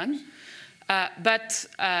current one. But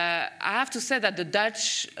I have to say that the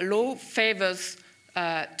Dutch law favors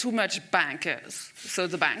too much bankers, so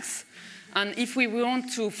the banks. And if we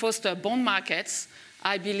want to foster bond markets,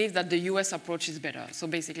 I believe that the US approach is better. So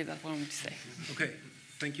basically, that's what I want to say. Okay,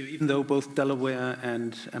 thank you. Even though both Delaware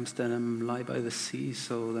and Amsterdam lie by the sea,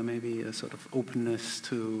 so there may be a sort of openness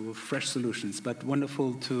to fresh solutions. But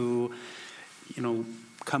wonderful to,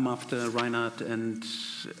 come after Reinhard and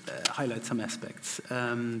highlight some aspects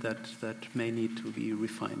that may need to be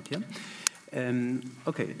refined. Yeah.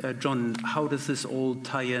 John, how does this all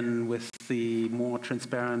tie in with the more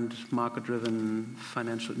transparent, market-driven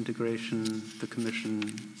financial integration the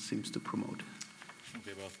Commission seems to promote?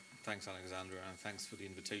 Okay, well, thanks, Alexander, and thanks for the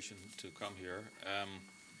invitation to come here.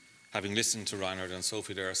 Having listened to Reinhard and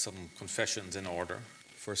Sophie, there are some confessions in order.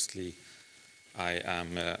 Firstly, I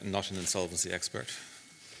am not an insolvency expert.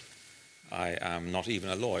 I am not even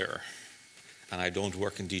a lawyer, and I don't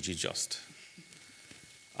work in DG Just.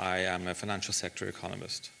 I am a financial sector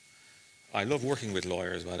economist. I love working with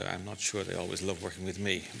lawyers, but I'm not sure they always love working with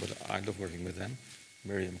me, but I love working with them.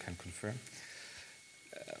 Miriam can confirm.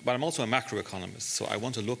 But I'm also a macroeconomist, so I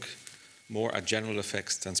want to look more at general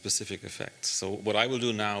effects than specific effects. So what I will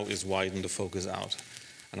do now is widen the focus out,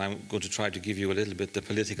 and I'm going to try to give you a little bit the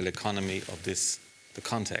political economy of this, the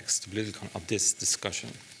context, the political of this discussion,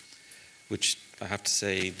 which I have to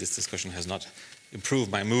say this discussion has not improved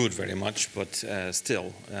my mood very much, but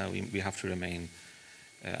still we have to remain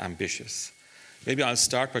ambitious. Maybe I'll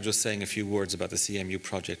start by just saying a few words about the CMU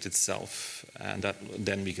project itself, and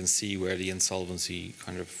then we can see where the insolvency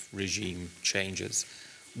kind of regime changes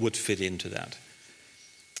would fit into that.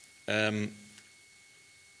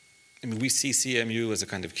 We see CMU as a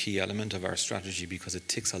kind of key element of our strategy because it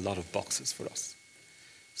ticks a lot of boxes for us.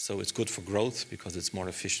 So it's good for growth because it's more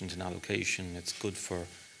efficient in allocation. It's good for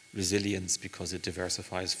resilience because it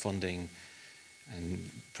diversifies funding and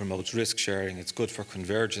promotes risk sharing. It's good for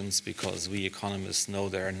convergence because we economists know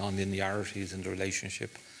there are non-linearities in the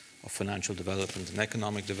relationship of financial development and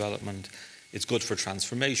economic development. It's good for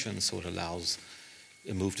transformation, so it allows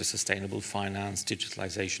a move to sustainable finance,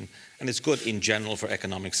 digitalization. And it's good in general for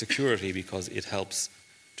economic security because it helps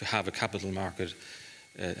to have a capital market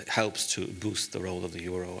helps to boost the role of the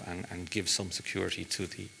euro and give some security to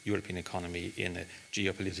the European economy in a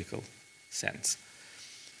geopolitical sense.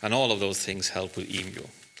 And all of those things help with EMU.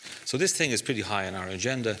 So this thing is pretty high on our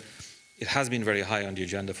agenda. It has been very high on the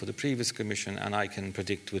agenda for the previous Commission, and I can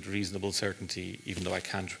predict with reasonable certainty, even though I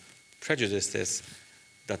can't prejudice this,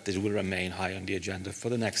 that it will remain high on the agenda for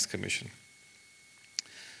the next Commission.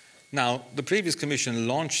 Now, the previous Commission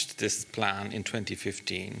launched this plan in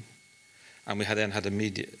 2015, and we then had a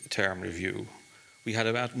mid-term review. We had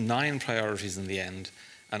about 9 priorities in the end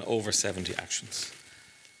and over 70 actions.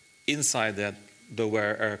 Inside that, there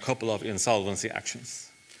were a couple of insolvency actions.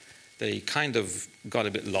 They kind of got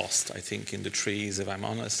a bit lost, I think, in the trees, if I'm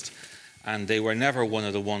honest, and they were never one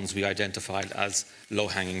of the ones we identified as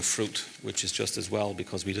low-hanging fruit, which is just as well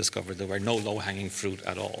because we discovered there were no low-hanging fruit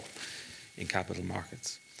at all in capital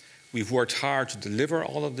markets. We've worked hard to deliver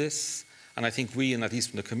all of this, and I think we, and at least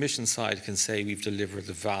from the Commission side, can say we've delivered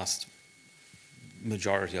the vast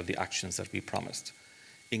majority of the actions that we promised,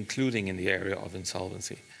 including in the area of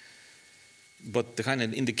insolvency. But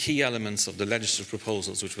in the key elements of the legislative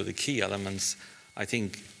proposals, which were the key elements, I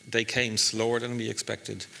think they came slower than we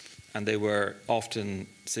expected, and they were often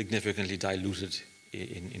significantly diluted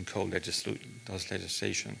in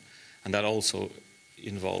co-legislation. And that also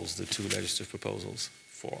involves the 2 legislative proposals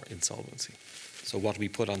for insolvency. So what we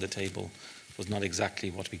put on the table was not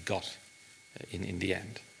exactly what we got in the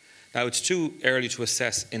end. Now, it's too early to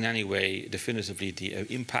assess in any way definitively the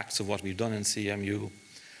impacts of what we've done in CMU.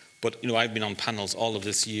 But I've been on panels all of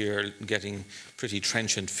this year getting pretty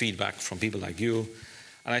trenchant feedback from people like you.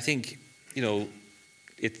 And I think,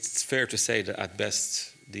 it's fair to say that at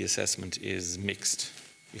best the assessment is mixed.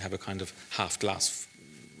 We have a kind of half a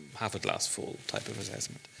glass full type of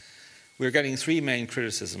assessment. We're getting 3 main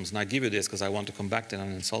criticisms, and I give you this because I want to come back to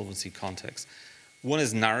an insolvency context. One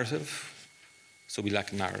is narrative. So we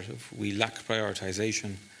lack narrative, we lack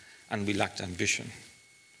prioritization, and we lacked ambition.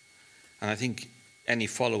 And I think any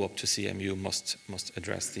follow-up to CMU must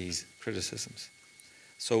address these criticisms.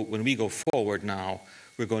 So when we go forward now,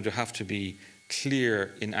 we're going to have to be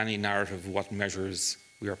clear in any narrative what measures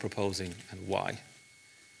we are proposing and why.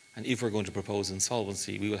 And if we're going to propose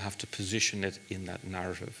insolvency, we will have to position it in that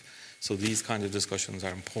narrative. So these kind of discussions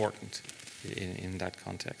are important in that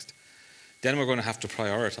context. Then we're going to have to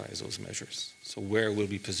prioritize those measures. So where will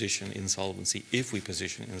we position insolvency, if we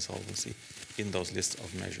position insolvency in those lists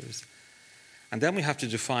of measures? And then we have to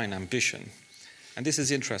define ambition. And this is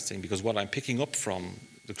interesting because what I'm picking up from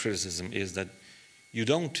the criticism is that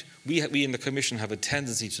we in the Commission have a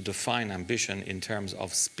tendency to define ambition in terms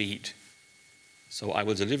of speed. So I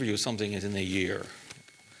will deliver you something in a year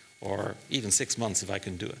or even 6 months if I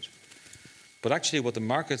can do it. But actually what the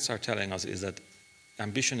markets are telling us is that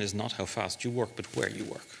ambition is not how fast you work, but where you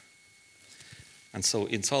work. And so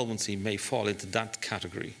insolvency may fall into that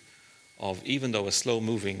category of, even though a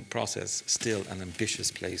slow-moving process, still an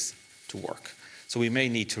ambitious place to work. So we may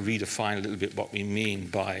need to redefine a little bit what we mean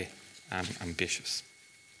by ambitious.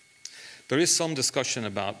 There is some discussion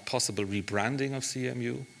about possible rebranding of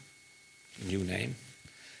CMU, a new name.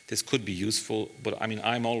 This could be useful, but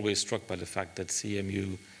I'm always struck by the fact that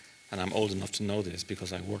CMU, and I'm old enough to know this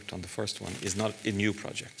because I worked on the first one, is not a new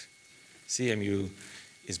project. CMU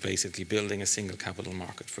is basically building a single capital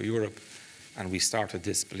market for Europe, and we started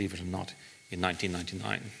this, believe it or not, in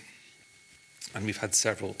 1999. And we've had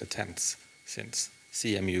several attempts since,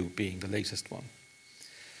 CMU being the latest one.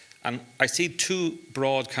 And I see 2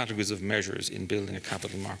 broad categories of measures in building a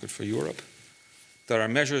capital market for Europe. There are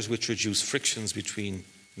measures which reduce frictions between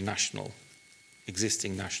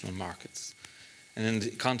existing national markets. And in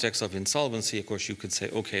the context of insolvency, of course, you could say,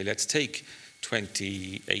 okay, let's take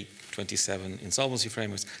 28, 27 insolvency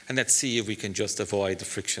frameworks, and let's see if we can just avoid the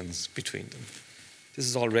frictions between them. This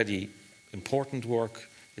is already important work,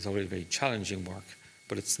 it's already very challenging work,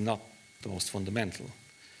 but it's not the most fundamental.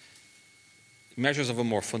 Measures of a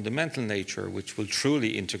more fundamental nature, which will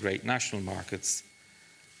truly integrate national markets,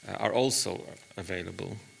 are also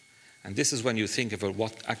available. And this is when you think about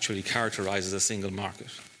what actually characterizes a single market.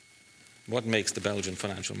 What makes the Belgian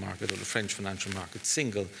financial market or the French financial market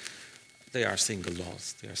single? They are single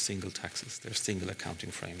laws, they are single taxes, they're single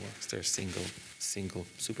accounting frameworks, they're single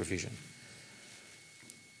supervision.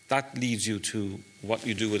 That leads you to what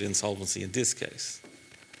you do with insolvency in this case.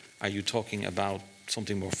 Are you talking about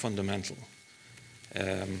something more fundamental?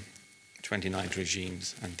 29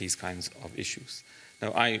 regimes and these kinds of issues.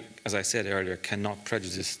 Now, as I said earlier, cannot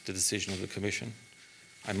prejudice the decision of the Commission.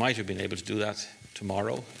 I might have been able to do that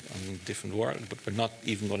tomorrow on a different world, but we're not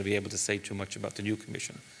even going to be able to say too much about the new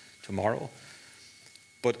Commission tomorrow.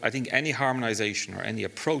 But I think any harmonization or any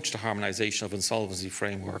approach to harmonization of insolvency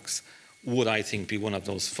frameworks would, I think, be one of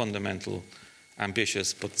those fundamental,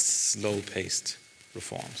 ambitious but slow-paced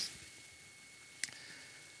reforms.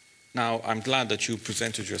 Now, I'm glad that you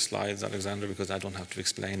presented your slides, Alexander, because I don't have to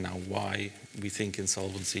explain now why we think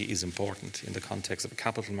insolvency is important in the context of a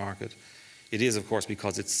capital market. It is, of course,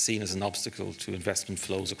 because it's seen as an obstacle to investment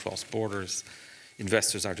flows across borders.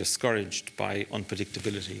 Investors are discouraged by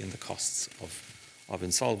unpredictability in the costs of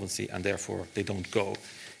insolvency, and therefore they don't go.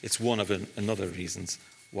 It's one of another reasons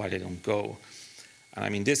why they don't go. And I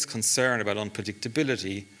mean, this concern about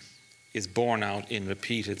unpredictability is borne out in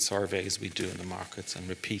repeated surveys we do in the markets and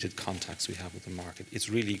repeated contacts we have with the market. It's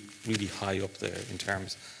really, really high up there in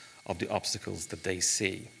terms of the obstacles that they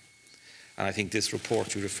see. And I think this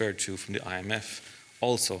report you referred to from the IMF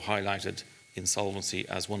also highlighted insolvency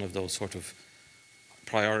as one of those sort of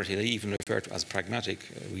priority. They even refer to as pragmatic.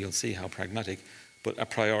 We'll see how pragmatic, but a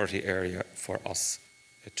priority area for us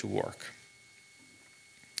to work.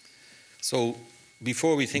 So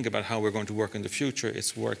before we think about how we're going to work in the future,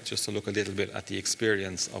 it's worth just to look a little bit at the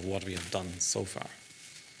experience of what we have done so far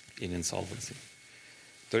in insolvency.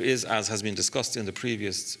 There is, as has been discussed in the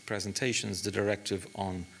previous presentations, the directive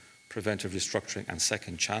on preventive restructuring and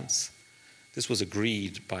second chance. This was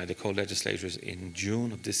agreed by the co-legislators in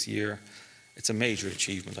June of this year. It's a major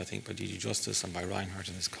achievement, I think, by DG Justice and by Reinhardt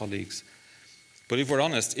and his colleagues. But if we're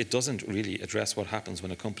honest, it doesn't really address what happens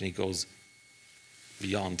when a company goes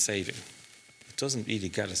beyond saving. It doesn't really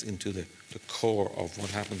get us into the core of what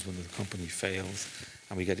happens when the company fails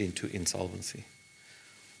and we get into insolvency.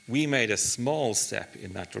 We made a small step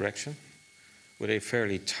in that direction with a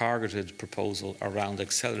fairly targeted proposal around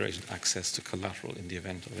accelerated access to collateral in the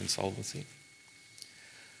event of insolvency.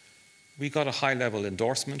 We got a high-level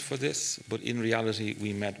endorsement for this, but in reality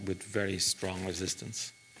we met with very strong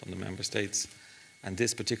resistance from the member states. And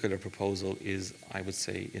this particular proposal is, I would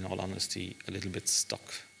say, in all honesty, a little bit stuck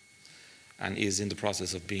and is in the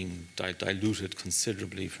process of being diluted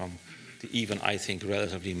considerably from the even, I think,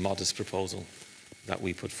 relatively modest proposal that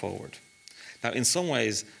we put forward. Now, in some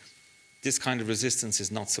ways, this kind of resistance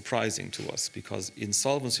is not surprising to us because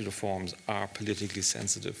insolvency reforms are politically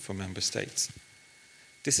sensitive for member states.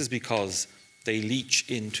 This is because they leach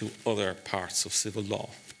into other parts of civil law,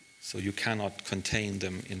 so you cannot contain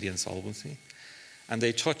them in the insolvency. And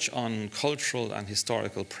they touch on cultural and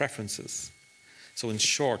historical preferences. So in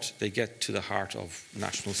short, they get to the heart of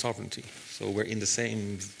national sovereignty. So we're in the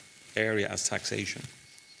same area as taxation.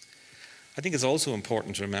 I think it's also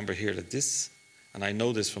important to remember here that this, and I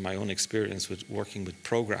know this from my own experience with working with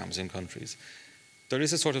programs in countries, there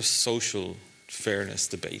is a sort of social fairness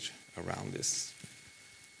debate around this.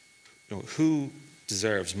 You know, who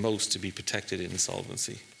deserves most to be protected in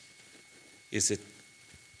insolvency? Is it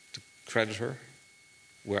the creditor,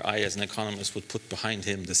 where I as an economist would put behind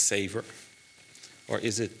him the saver? Or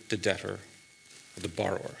is it the debtor or the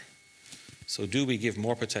borrower? So do we give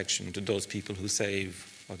more protection to those people who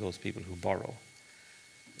save or those people who borrow?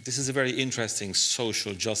 This is a very interesting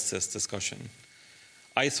social justice discussion.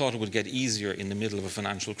 I thought it would get easier in the middle of a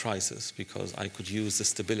financial crisis because I could use the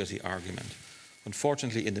stability argument.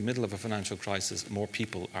 Unfortunately, in the middle of a financial crisis, more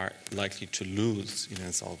people are likely to lose in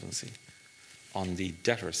insolvency on the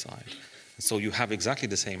debtor side. So you have exactly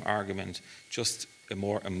the same argument, just a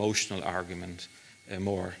more emotional argument, a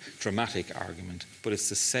more dramatic argument, but it's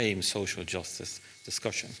the same social justice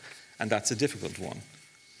discussion. And that's a difficult one.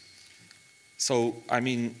 So, I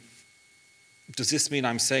mean, does this mean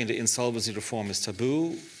I'm saying that insolvency reform is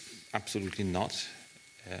taboo? Absolutely not.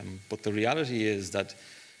 But the reality is that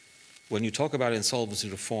when you talk about insolvency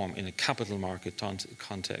reform in a capital market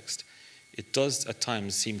context, it does at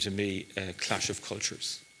times seem to me a clash of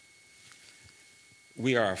cultures.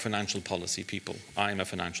 We are financial policy people. I'm a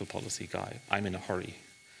financial policy guy. I'm in a hurry.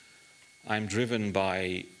 I'm driven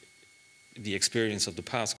by the experience of the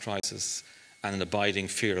past crisis and an abiding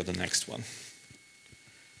fear of the next one.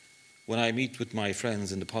 When I meet with my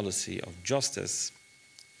friends in the policy of justice,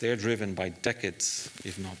 they're driven by decades,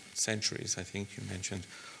 if not centuries, I think you mentioned,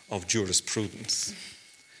 of jurisprudence.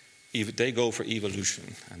 They go for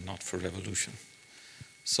evolution and not for revolution.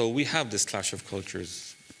 So we have this clash of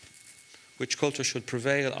cultures. Which culture should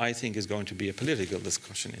prevail, I think, is going to be a political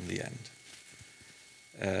discussion in the end.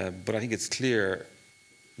 But I think it's clear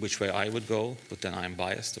which way I would go, but then I'm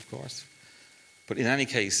biased, of course. But in any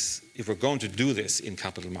case, if we're going to do this in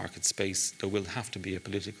capital market space, there will have to be a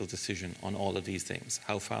political decision on all of these things.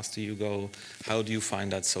 How fast do you go? How do you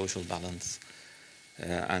find that social balance?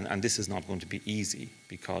 And this is not going to be easy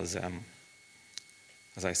because,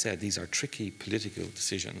 as I said, these are tricky political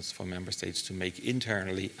decisions for member states to make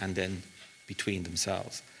internally and then between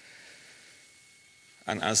themselves.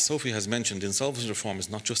 And as Sophie has mentioned, insolvency reform is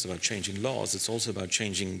not just about changing laws, it's also about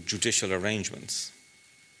changing judicial arrangements.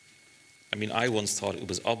 I mean, I once thought it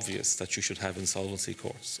was obvious that you should have insolvency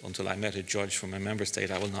courts until I met a judge from a member state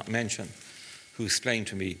I will not mention who explained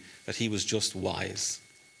to me that he was just wise.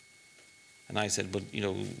 And I said, but,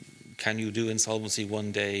 can you do insolvency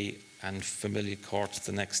one day and familiar court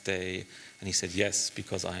the next day? And he said, yes,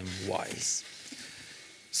 because I'm wise.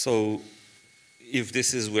 So if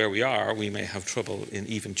this is where we are, we may have trouble in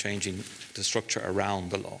even changing the structure around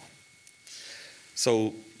the law.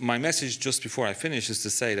 So my message just before I finish is to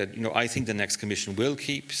say that, I think the next Commission will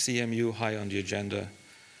keep CMU high on the agenda.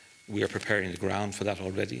 We are preparing the ground for that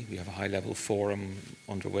already. We have a high-level forum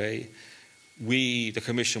underway. We, the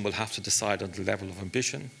Commission, will have to decide on the level of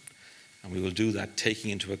ambition, and we will do that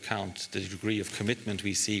taking into account the degree of commitment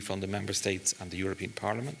we see from the Member States and the European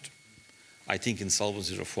Parliament. I think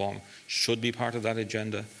insolvency reform should be part of that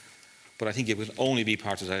agenda, but I think it will only be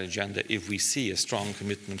part of that agenda if we see a strong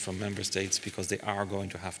commitment from Member States, because they are going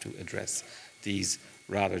to have to address these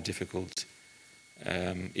rather difficult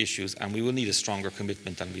issues, and we will need a stronger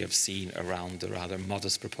commitment than we have seen around the rather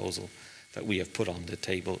modest proposal that we have put on the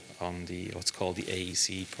table on what's called the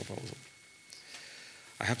AEC proposal.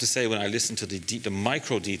 I have to say, when I listen to the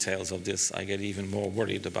micro details of this, I get even more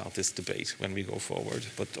worried about this debate when we go forward,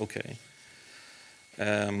 but okay.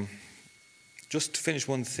 Just to finish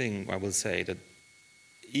one thing, I will say that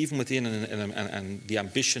even within the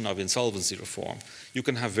ambition of insolvency reform, you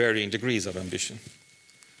can have varying degrees of ambition.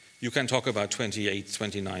 You can talk about 28th,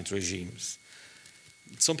 29th regimes.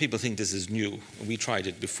 Some people think this is new. We tried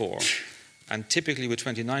it before. And typically with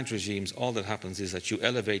 29th regimes, all that happens is that you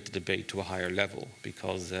elevate the debate to a higher level,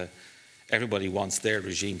 because everybody wants their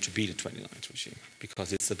regime to be the 29th regime,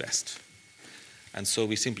 because it's the best. And so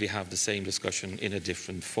we simply have the same discussion in a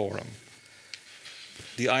different forum.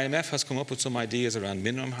 The IMF has come up with some ideas around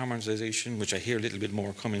minimum harmonization, which I hear a little bit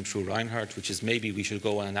more coming through Reinhard, which is maybe we should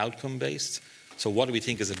go on an outcome-based. So what do we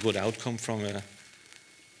think is a good outcome from a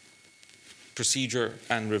procedure,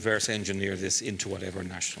 and reverse engineer this into whatever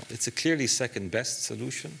national. It's a clearly second best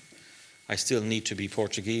solution. I still need to be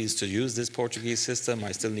Portuguese to use this Portuguese system.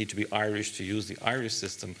 I still need to be Irish to use the Irish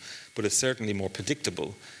system, but it's certainly more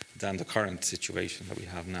predictable than the current situation that we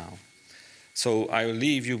have now. So I will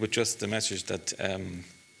leave you with just the message that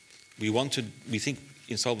we think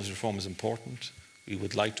insolvency reform is important. We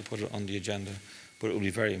would like to put it on the agenda, but it will be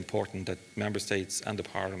very important that Member States and the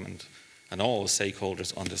Parliament and all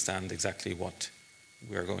stakeholders understand exactly what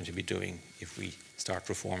we are going to be doing if we start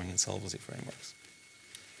reforming insolvency frameworks.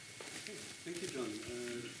 Thank you,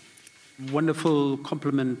 John. Wonderful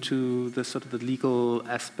complement to the sort of the legal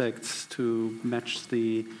aspects to match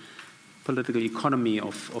the political economy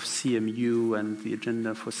of CMU and the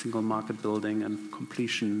agenda for single market building and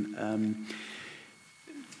completion.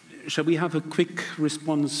 Shall we have a quick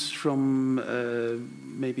response from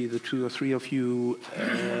maybe the two or three of you?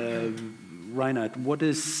 Reinhard, what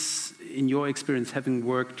is, in your experience, having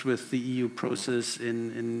worked with the EU process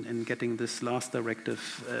in getting this last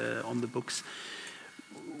directive on the books,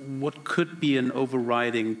 what could be an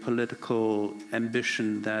overriding political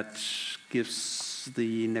ambition that gives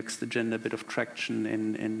the next agenda a bit of traction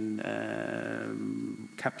in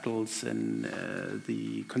capitals, in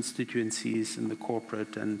the constituencies, in the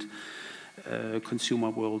corporate and consumer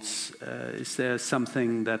worlds? Is there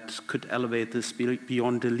something that could elevate this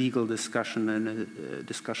beyond the legal discussion and a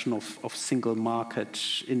discussion of single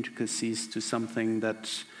market intricacies to something that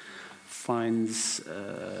finds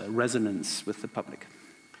resonance with the public?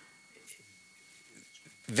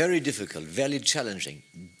 Very difficult, very challenging.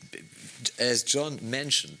 As John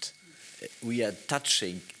mentioned, we are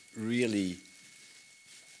touching really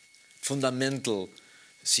fundamental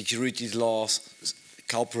security laws,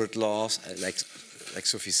 corporate laws, like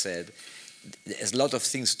Sophie said. There's a lot of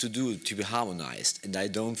things to do to be harmonized, and I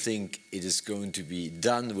don't think it is going to be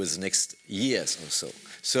done with the next years or so.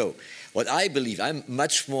 So what I believe, I'm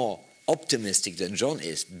much more optimistic than John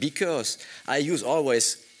is, because I use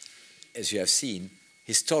always, as you have seen,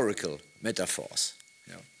 historical metaphors.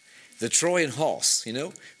 The Trojan horse,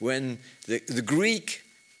 when the Greek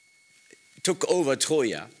took over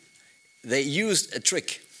Troya, they used a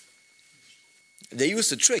trick. They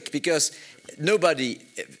used a trick because nobody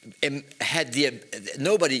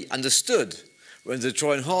understood when the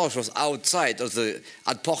Trojan horse was outside of the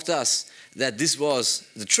ad portas that this was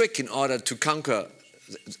the trick in order to conquer.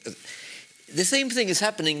 The same thing is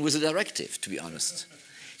happening with the directive, to be honest.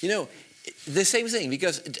 The same thing,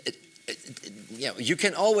 because you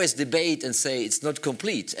can always debate and say it's not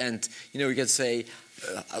complete, and you can say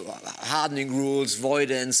hardening rules,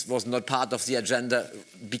 voidance was not part of the agenda,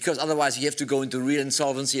 because otherwise you have to go into real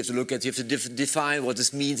insolvency, you have to define what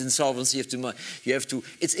this means, insolvency,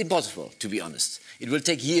 it's impossible, to be honest. It will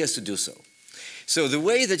take years to do so. So the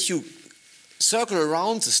way that you circle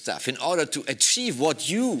around the stuff in order to achieve what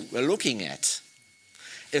you were looking at,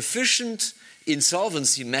 efficient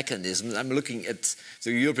insolvency mechanism. I'm looking at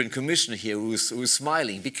the European Commission here who's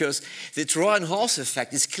smiling, because the Trojan horse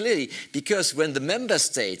effect is clearly because when the member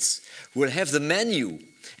states will have the menu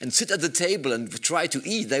and sit at the table and try to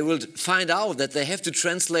eat, they will find out that they have to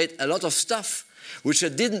translate a lot of stuff which I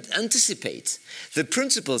didn't anticipate. The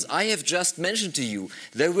principles I have just mentioned to you,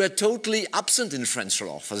 they were totally absent in French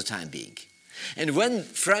law for the time being. And when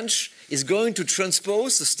French is going to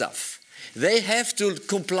transpose the stuff, they have to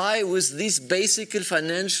comply with these basic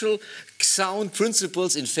financial sound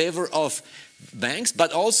principles in favor of banks,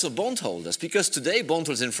 but also bondholders, because today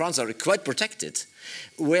bondholders in France are quite protected.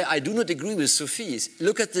 Where I do not agree with Sophie is,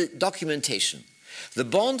 look at the documentation. The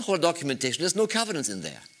bondholder documentation, there's no covenants in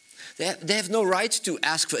there. They have no right to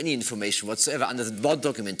ask for any information whatsoever under the bond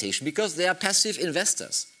documentation because they are passive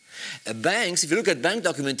investors. Banks, if you look at bank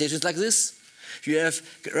documentation, it's like this. You have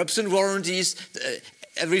reps and warranties.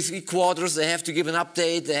 Every 3 quarters they have to give an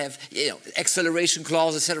update. They have acceleration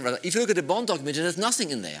clause, etc. If you look at the bond documentation, there's nothing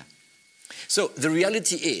in there. So the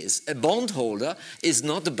reality is a bondholder is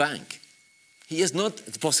not a bank. He has not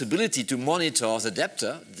the possibility to monitor the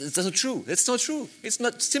debtor. That's not true. It's not true. It's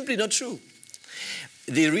simply not true.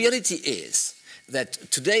 The reality is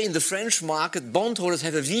that today in the French market, bondholders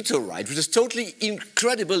have a veto right, which is totally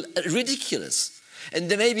incredible, ridiculous. And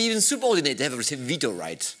they may be even subordinate, they have a veto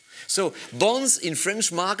right. So bonds in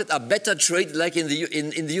French market are better traded like in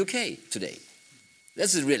the UK today.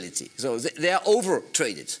 That's the reality. So they are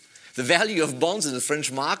over-traded. The value of bonds in the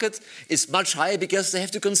French market is much higher because they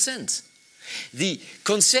have to consent. The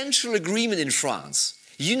consensual agreement in France,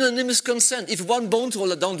 unanimous consent. If one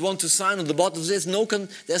bondholder don't want to sign on the bottom, there's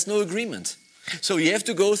no agreement. So you have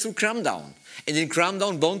to go through cram-down. And in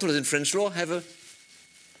cram-down, bondholders in French law have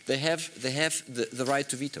the right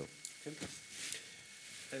to veto.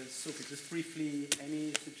 Sophie, just briefly,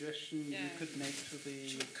 any suggestion you could make to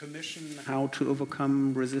the Commission how to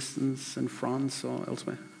overcome resistance in France or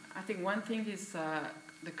elsewhere? I think one thing is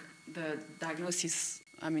the diagnosis.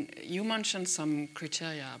 I mean, you mentioned some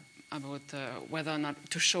criteria about whether or not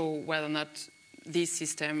to show whether or not this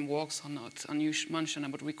system works or not, and you mentioned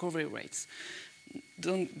about recovery rates.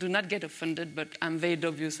 Do not get offended, but I'm very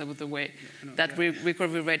dubious about the way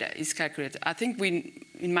recovery rate is calculated. I think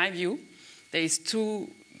in my view, there is 2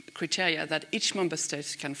 criteria that each member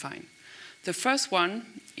state can find. The first one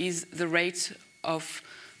is the rate of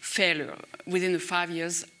failure within the 5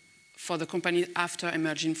 years for the company after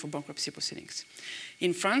emerging from bankruptcy proceedings.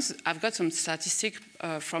 In France, I've got some statistics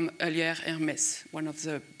from Earlier Hermès, one of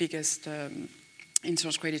the biggest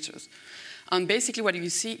insurance creditors. And basically what you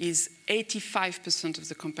see is 85% of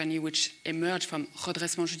the company which emerged from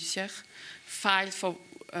redressement judiciaire filed for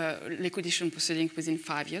liquidation proceedings within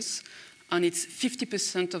 5 years. And it's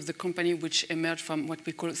 50% of the company which emerged from what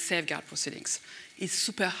we call safeguard proceedings. It's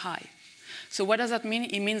super high. So what does that mean?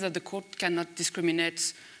 It means that the court cannot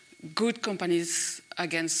discriminate good companies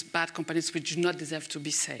against bad companies which do not deserve to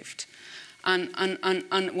be saved. And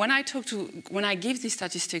when I give these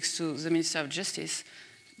statistics to the Minister of Justice,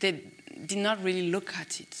 they did not really look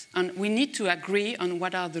at it. And we need to agree on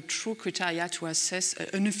what are the true criteria to assess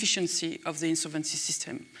an efficiency of the insolvency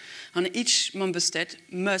system. And each member state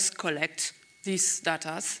must collect these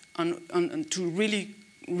data and to really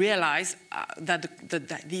realize that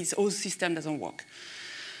this whole system doesn't work.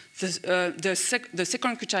 The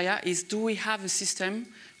second criteria is, do we have a system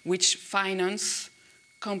which finance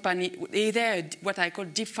company, either what I call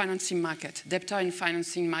deep financing market. Debtor in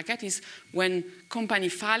financing market is when company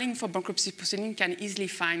filing for bankruptcy proceeding can easily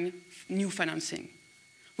find new financing.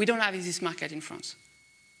 We don't have this market in France.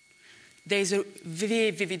 There is a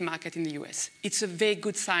very vivid market in the US. It's a very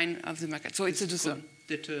good sign of the market. So it's a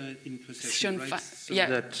debtor in possession, right? So yeah,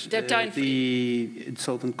 that the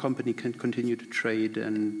insolvent company can continue to trade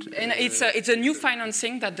and it's a new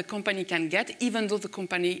financing that the company can get, even though the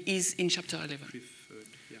company is in Chapter 11.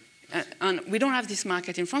 And we don't have this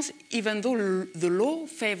market in France, even though the law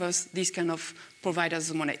favors this kind of providers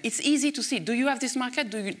of money. It's easy to see. Do you have this market?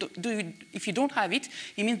 If you don't have it,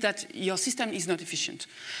 it means that your system is not efficient.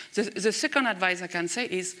 The second advice I can say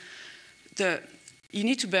is you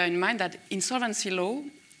need to bear in mind that insolvency law,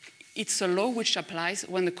 it's a law which applies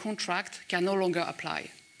when the contract can no longer apply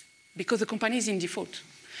because the company is in default.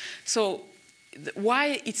 So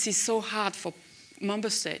why it is so hard for member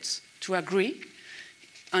states to agree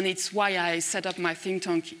and it's why I set up my think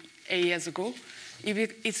tank 8 years ago.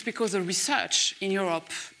 It's because the research in Europe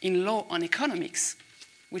in law and economics,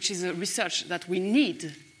 which is a research that we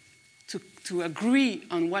need to agree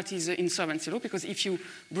on what is insolvency law, because if you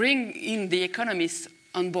bring in the economists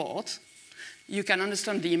on board, you can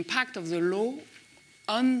understand the impact of the law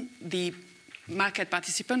on the market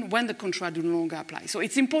participant when the contract do no longer apply. So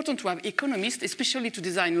it's important to have economists, especially to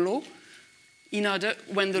design law, in order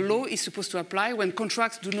when the law is supposed to apply, when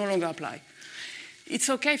contracts do no longer apply. It's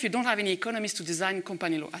okay if you don't have any economists to design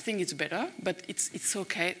company law. I think it's better, but it's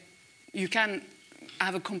okay. You can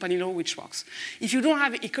have a company law which works. If you don't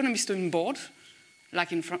have economists on board,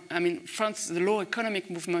 like in France, the law economic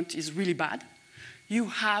movement is really bad. You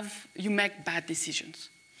make bad decisions.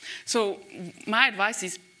 So my advice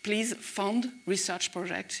is please fund research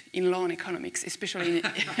projects in law and economics, especially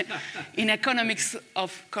in economics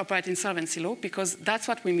of corporate insolvency law, because that's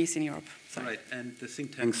what we miss in Europe. So. Right, and the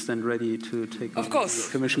think tanks then ready to take of on course.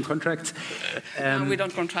 the Commission contracts? No, we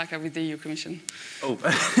don't contract with the EU Commission. Oh.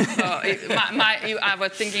 I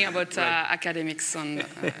was thinking about academics on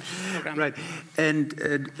program. Right, and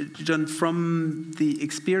John, from the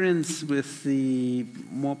experience with the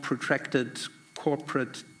more protracted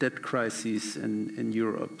corporate debt crises in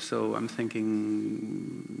Europe, so I'm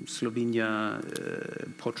thinking Slovenia,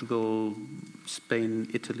 Portugal, Spain,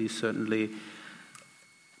 Italy certainly.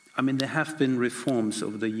 I mean, there have been reforms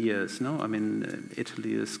over the years, no? I mean,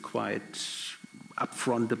 Italy is quite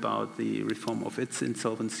upfront about the reform of its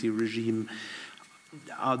insolvency regime.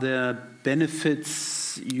 Are there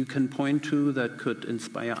benefits you can point to that could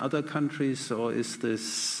inspire other countries, or is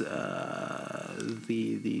this the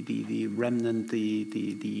remnant,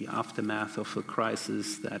 the aftermath of a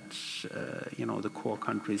crisis that the core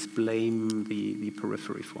countries blame the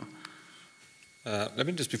periphery for? Let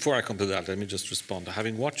me just, before I come to that, let me just respond.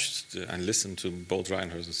 Having watched and listened to both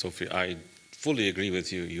Reinhard and Sophie, I fully agree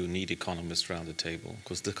with you. You need economists around the table,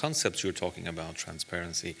 because the concepts you're talking about,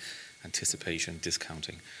 transparency, anticipation,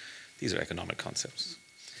 discounting, these are economic concepts.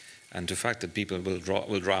 And the fact that people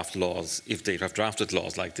will draft laws, if they have drafted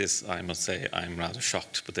laws like this, I must say I'm rather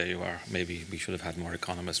shocked, but there you are. Maybe we should have had more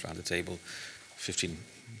economists around the table,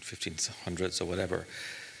 1500s or whatever.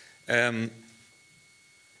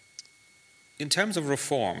 In terms of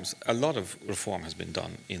reforms, a lot of reform has been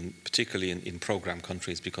done, particularly in program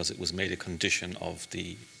countries, because it was made a condition of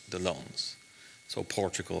the loans. So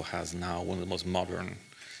Portugal has now one of the most modern,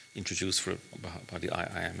 introduced by the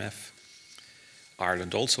IMF.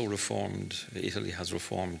 Ireland also reformed. Italy has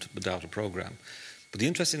reformed without a program. But the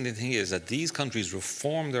interesting thing is that these countries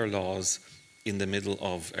reform their laws in the middle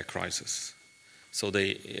of a crisis. So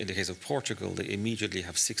in the case of Portugal, they immediately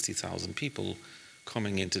have 60,000 people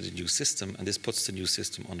coming into the new system, and this puts the new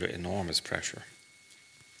system under enormous pressure.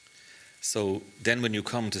 So then when you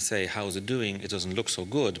come to say, how's it doing, it doesn't look so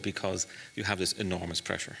good because you have this enormous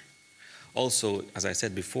pressure. Also, as I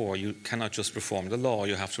said before, you cannot just reform the law,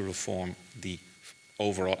 you have to reform the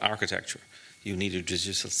overall architecture. You need a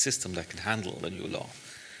judicial system that can handle the new law.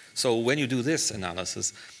 So when you do this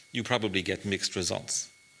analysis, you probably get mixed results.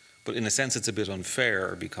 But in a sense, it's a bit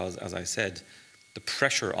unfair because, as I said, the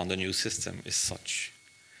pressure on the new system is such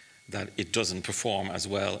that it doesn't perform as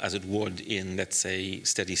well as it would in, let's say,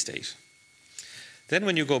 steady state. Then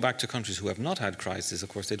when you go back to countries who have not had crisis, of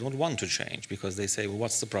course, they don't want to change because they say, well,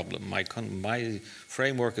 what's the problem? My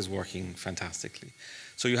framework is working fantastically.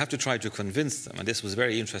 So you have to try to convince them. And this was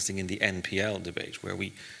very interesting in the NPL debate, where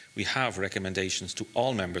we have recommendations to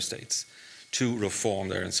all member states to reform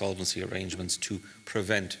their insolvency arrangements to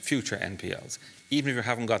prevent future NPLs. Even if you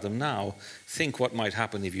haven't got them now, think what might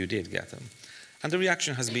happen if you did get them. And the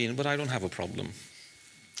reaction has been, but I don't have a problem.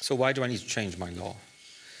 So why do I need to change my law?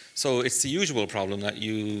 So it's the usual problem that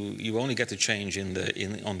you only get to change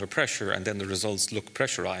under pressure, and then the results look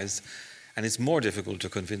pressurized, and it's more difficult to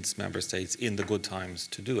convince member states in the good times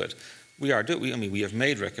to do it. We have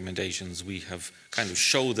made recommendations. We have kind of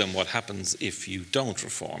showed them what happens if you don't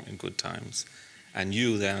reform in good times, and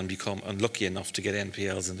you then become unlucky enough to get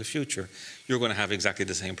NPLs in the future. You're going to have exactly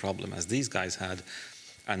the same problem as these guys had.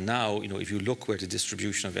 And now, if you look where the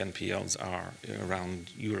distribution of NPLs are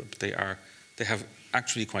around Europe, they have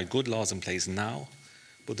actually quite good laws in place now,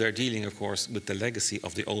 but they're dealing, of course, with the legacy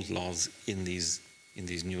of the old laws in these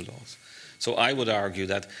new laws. So I would argue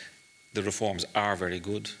that the reforms are very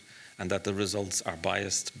good, and that the results are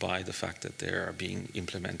biased by the fact that they are being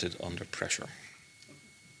implemented under pressure.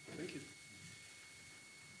 Thank you.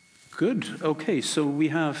 Good. Okay, so we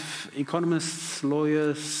have economists,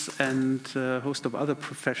 lawyers, and a host of other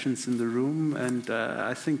professions in the room, and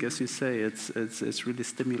I think, as you say, it's really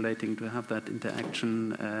stimulating to have that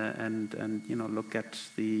interaction and look at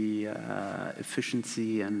the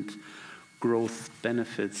efficiency and growth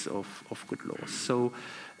benefits of good laws. So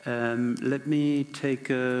let me take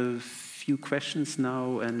a few questions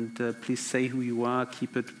now, and please say who you are,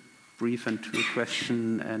 keep it brief and to a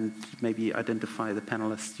question, and maybe identify the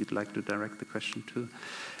panelists you'd like to direct the question to.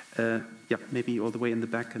 Yeah, maybe all the way in the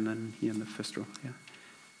back and then here in the first row. Yeah.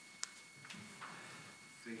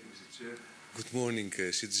 Thank you, Mr. Chair. Good morning,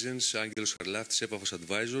 citizens. Angelos Harlaftis, Epafos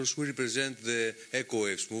Advisors. We represent the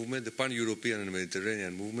ECOWAVES movement, the Pan-European and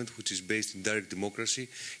Mediterranean movement, which is based in direct democracy,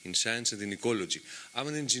 in science and in ecology. I'm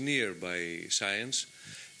an engineer by science.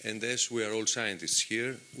 And as we are all scientists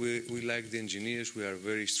here, we like the engineers, we are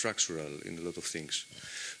very structural in a lot of things.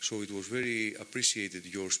 So it was very appreciated,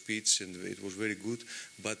 your speech, and it was very good.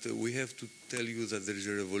 But we have to tell you that there is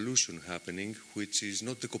a revolution happening, which is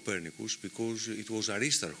not the Copernicus, because it was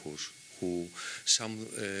Aristarchus who some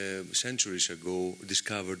centuries ago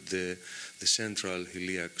discovered the central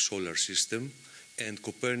Heliac solar system. And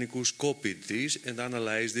Copernicus copied this and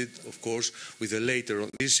analyzed it, of course, with a later on.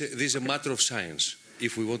 This is a matter of science,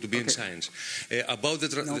 if we want to be in science. About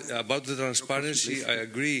the transparency, I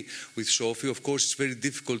agree with Sophie. Of course, it's very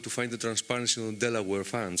difficult to find the transparency on Delaware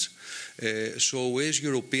funds. So as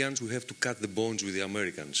Europeans, we have to cut the bonds with the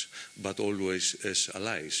Americans, but always as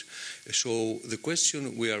allies. So the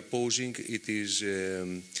question we are posing, it is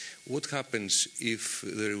what happens if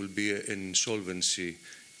there will be an insolvency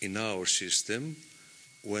in our system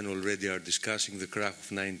when already are discussing the crash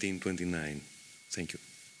of 1929? Thank you.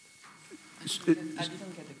 I didn't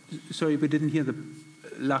get it. Sorry, we didn't hear the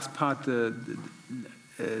last part. The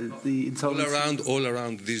insolvency. All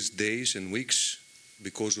around these days and weeks,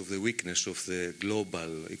 because of the weakness of the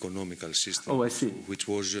global economical system, oh, I see. Which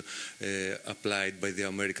was applied by the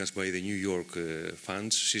Americans, by the New York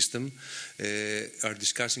funds system, are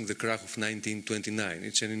discussing the crash of 1929.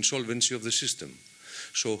 It's an insolvency of the system.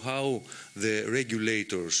 So how the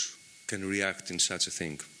regulators can react in such a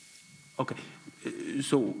thing? Okay.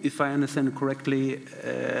 So, if I understand correctly,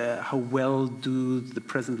 how well do the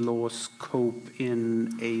present laws cope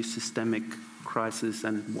in a systemic crisis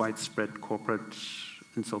and widespread corporate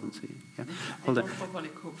insolvency? Yeah. They don't properly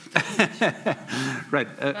cope. Right.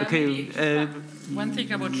 Okay. One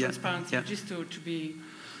thing about transparency, just to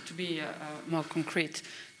be more concrete.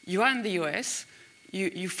 You are in the US.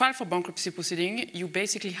 You file for bankruptcy proceeding. You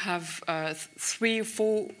basically have 3,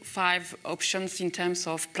 4, 5 options in terms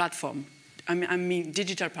of platform. I mean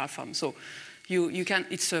digital platform. So you can,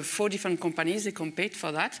 it's 4 different companies, they compete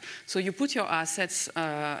for that. So you put your assets,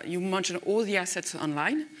 you mention all the assets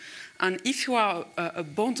online. And if you are a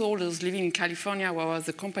bondholder living in California, where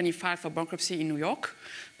the company filed for bankruptcy in New York,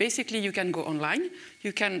 basically you can go online.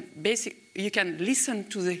 You can listen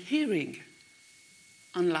to the hearing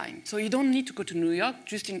online. So you don't need to go to New York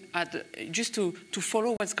just to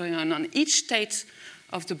follow what's going on. And each state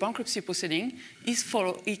of the bankruptcy proceeding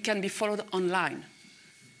it can be followed online.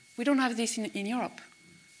 We don't have this in Europe.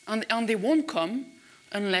 And they won't come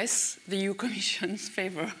unless the EU Commission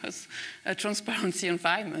favors a transparency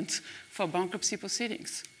environment for bankruptcy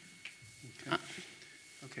proceedings. Okay.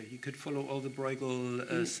 Okay, you could follow all the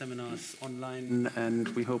Bruegel seminars online, and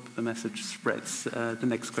we hope the message spreads. The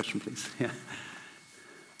next question, please. Yeah.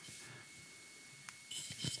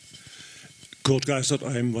 Kurt Geisert,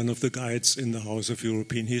 I am one of the guides in the House of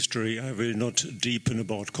European History. I will not deepen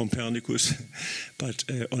about Copernicus, but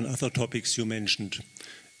on other topics you mentioned.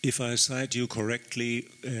 If I cite you correctly,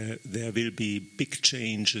 there will be big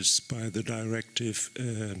changes by the directive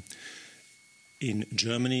in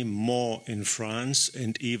Germany, more in France,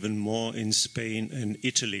 and even more in Spain and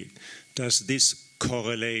Italy. Does this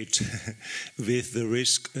correlate with the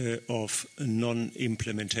risk of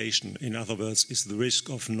non-implementation? In other words, is the risk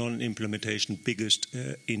of non-implementation biggest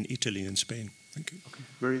in Italy and Spain? Thank you. Okay.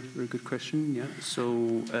 Very, very good question. Yeah.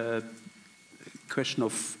 So, question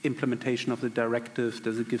of implementation of the directive,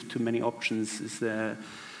 does it give too many options? Is there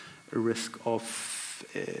a risk of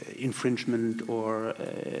infringement or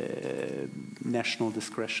national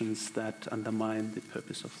discretions that undermine the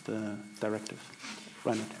purpose of the directive?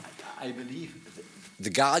 Reinhard. I believe the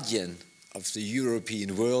guardian of the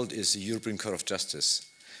European world is the European Court of Justice.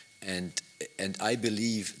 And I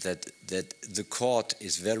believe that the court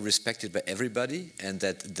is very respected by everybody, and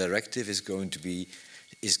that the directive is going to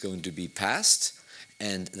be passed,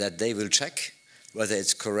 and that they will check whether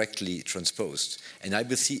it's correctly transposed. And I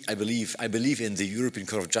believe in the European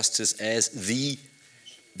Court of Justice as the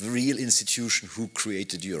real institution who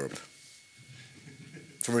created Europe.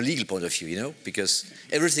 from a legal point of view, you know, because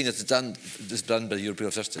everything that's done is done by the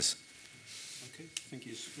European Court of Justice. Okay, thank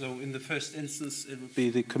you. So in the first instance, it would be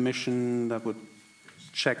the Commission that would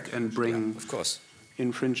check and bring Of course.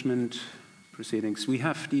 infringement proceedings. We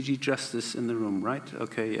have DG Justice in the room, right?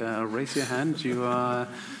 Okay, raise your hand. You are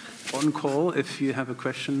on call. If you have a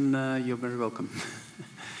question, you're very welcome.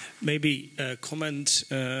 Maybe a comment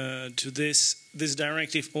to this. This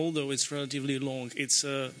directive, although it's relatively long,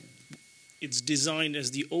 it's designed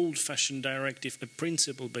as the old-fashioned directive, a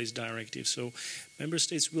principle-based directive. So member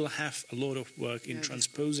states will have a lot of work in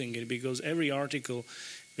transposing it, because every article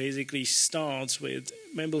basically starts with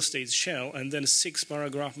member states shall, and then 6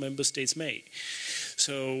 paragraph member states may.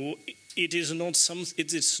 So it is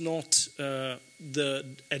not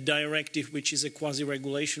a directive which is a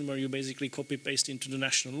quasi-regulation where you basically copy-paste into the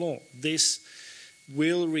national law. This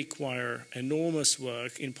will require enormous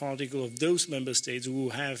work, in particular of those member states who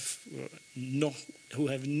have no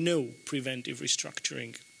preventive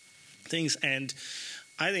restructuring things, and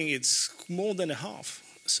I think it's more than a half.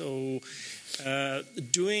 So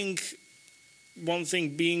doing one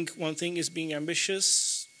thing is being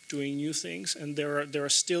ambitious, doing new things, and there are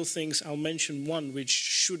still things. I'll mention one which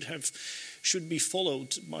should be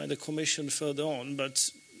followed by the Commission further on,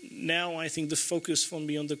 but now I think the focus will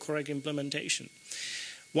be on the correct implementation.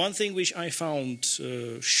 One thing which I found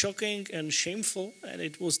shocking and shameful, and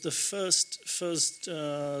it was the first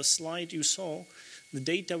slide you saw, the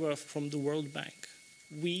data were from the World Bank.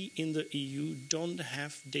 We in the EU don't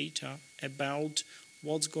have data about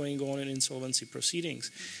what's going on in insolvency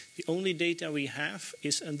proceedings. The only data we have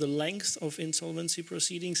is on the length of insolvency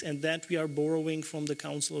proceedings, and that we are borrowing from the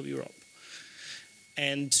Council of Europe.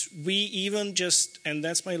 And we even and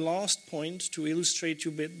that's my last point to illustrate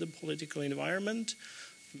you a bit the political environment.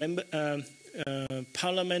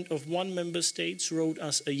 Parliament of one member state wrote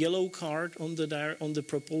us a yellow card on the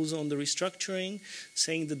proposal on the restructuring,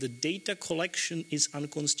 saying that the data collection is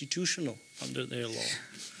unconstitutional under their law.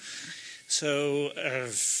 So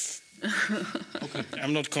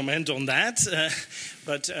I'm not comment on that,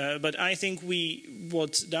 but I think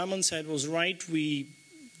what Daman said was right. We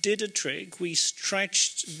did a trick. We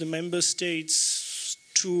stretched the member states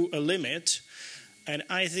to a limit, and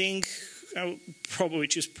I think,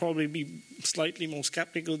 which is probably be slightly more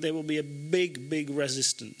skeptical, there will be a big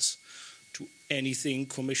resistance to anything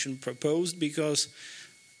Commission proposed, because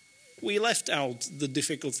we left out the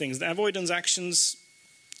difficult things. The avoidance actions,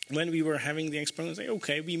 when we were having the experiment, say,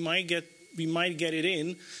 okay, we might get it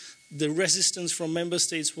in. The resistance from member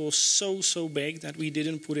states was so big that we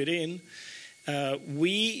didn't put it in.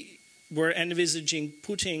 We were envisaging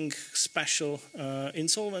putting special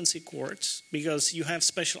insolvency courts, because you have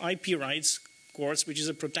special IP rights courts, which is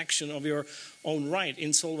a protection of your own right.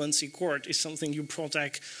 Insolvency court is something you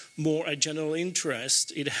protect more a general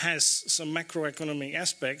interest. It has some macroeconomic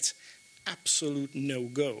aspects. Absolute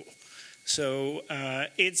no-go. So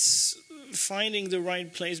it's finding the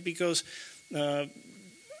right place, because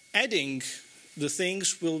adding the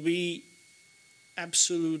things will be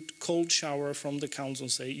absolute cold shower from the council,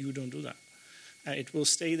 say you don't do that. It will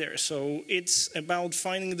stay there. So it's about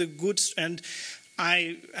finding the good, and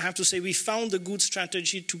I have to say we found a good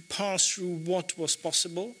strategy to pass through what was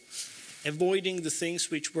possible, avoiding the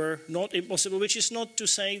things which were not impossible, which is not to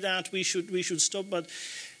say that we should stop, but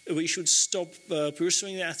we should stop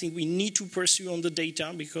pursuing that. I think we need to pursue on the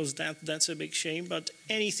data, because that's a big shame, but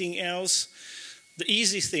anything else, the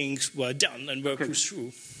easy things were done and were pushed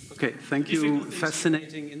through. Okay, thank you.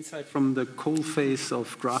 Fascinating insight from the coal face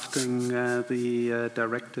of drafting the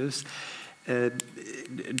directives.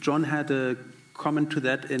 John had a comment to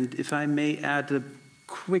that, and if I may add a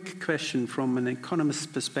quick question from an economist's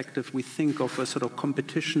perspective, we think of a sort of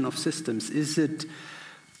competition of systems. Is it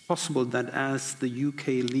possible that as the UK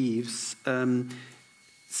leaves,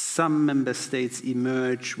 some member states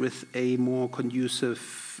emerge with a more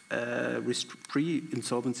conducive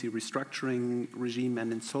pre-insolvency restructuring regime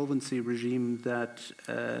and insolvency regime that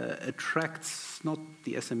attracts not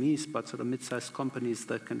the SMEs but sort of mid-sized companies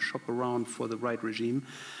that can shop around for the right regime,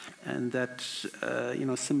 and that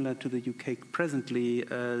similar to the UK presently,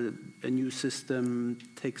 a new system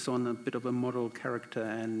takes on a bit of a model character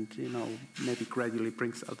and maybe gradually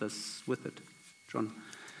brings others with it. John.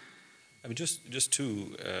 I mean, just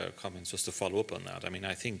two comments just to follow up on that. I mean,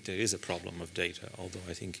 I think there is a problem of data, although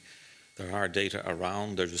I think there are data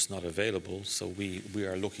around, they're just not available. So we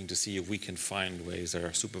are looking to see if we can find ways. There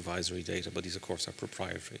are supervisory data, but these, of course, are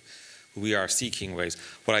proprietary. We are seeking ways.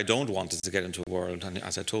 What I don't want is to get into a world, and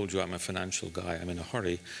as I told you, I'm a financial guy, I'm in a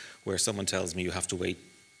hurry, where someone tells me you have to wait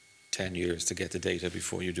 10 years to get the data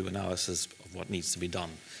before you do analysis of what needs to be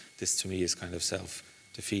done. This, to me, is kind of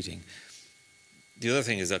defeating. The other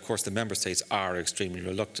thing is that, of course, the member states are extremely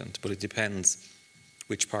reluctant, but it depends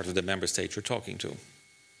which part of the member state you're talking to.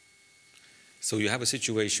 So you have a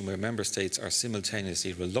situation where member states are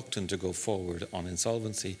simultaneously reluctant to go forward on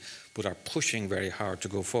insolvency, but are pushing very hard to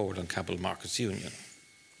go forward on capital markets union.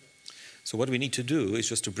 So what we need to do is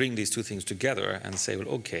just to bring these two things together and say, well,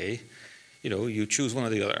 okay, you choose one or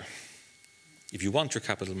the other. If you want your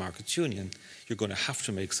capital markets union, you're going to have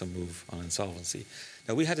to make some move on insolvency.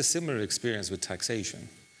 Now, we had a similar experience with taxation.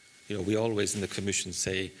 We always in the Commission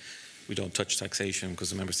say we don't touch taxation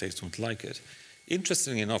because the member states don't like it.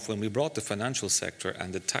 Interestingly enough, when we brought the financial sector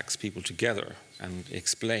and the tax people together and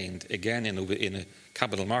explained, again in a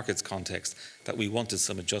capital markets context, that we wanted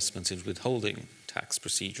some adjustments in withholding tax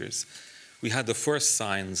procedures, we had the first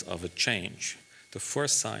signs of a change, the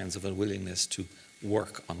first signs of a willingness to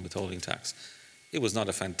work on withholding tax. It was not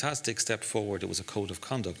a fantastic step forward, it was a code of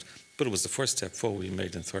conduct, but it was the first step forward we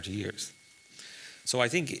made in 30 years. So I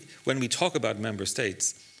think when we talk about member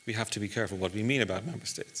states, we have to be careful what we mean about member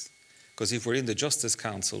states. Because if we're in the Justice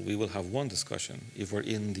Council, we will have one discussion. If we're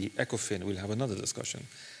in the ECOFIN, we'll have another discussion.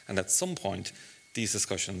 And at some point, these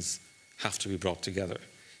discussions have to be brought together.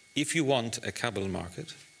 If you want a capital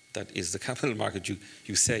market, that is the capital market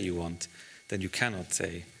you say you want, then you cannot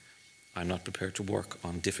say, I'm not prepared to work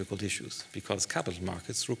on difficult issues, because capital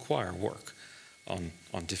markets require work on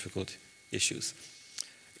difficult issues.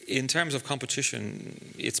 In terms of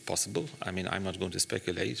competition, it's possible. I mean, I'm not going to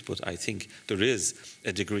speculate, but I think there is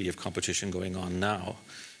a degree of competition going on now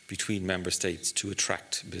between member states to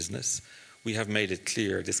attract business. We have made it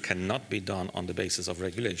clear this cannot be done on the basis of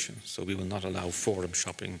regulation, so we will not allow forum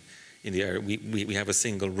shopping in the area. We have a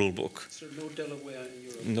single rule book. So no Delaware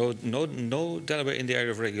in Europe? No Delaware in the area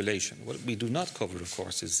of regulation. What we do not cover, of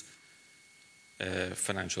course, is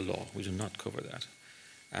financial law. We do not cover that.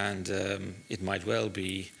 And it might well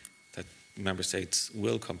be that member states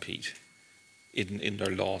will compete in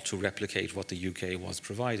their law to replicate what the UK was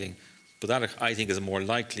providing. But that, I think, is a more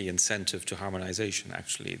likely incentive to harmonisation,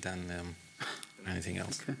 actually, than anything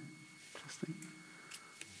else. Okay, interesting.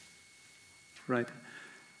 Right.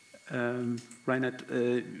 Reinhard,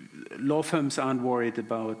 law firms aren't worried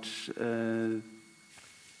about the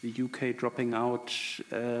UK dropping out.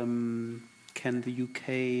 Can the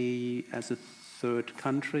UK, as a third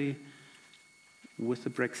country, with the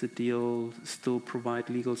Brexit deal, still provide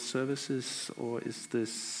legal services, or is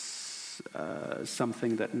this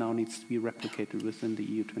something that now needs to be replicated within the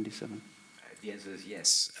EU 27? The answer is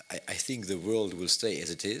yes. I think the world will stay as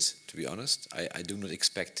it is, to be honest. I do not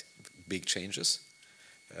expect big changes.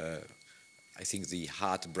 I think the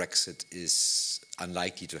hard Brexit is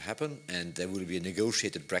unlikely to happen, and there will be a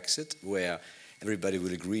negotiated Brexit where everybody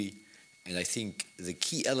will agree. And I think the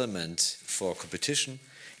key element for competition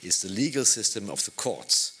is the legal system of the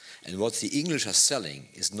courts. And what the English are selling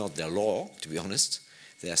is not their law, to be honest.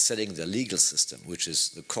 They are selling the legal system, which is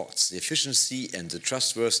the courts, the efficiency and the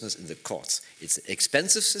trustworthiness in the courts. It's an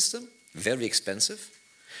expensive system, very expensive,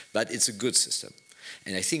 but it's a good system.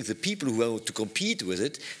 And I think the people who want to compete with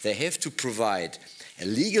it, they have to provide a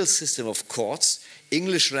legal system of courts,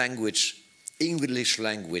 English language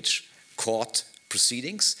court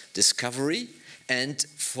proceedings, discovery, and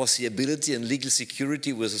foreseeability and legal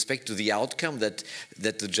security with respect to the outcome that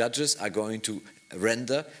the judges are going to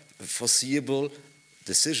render foreseeable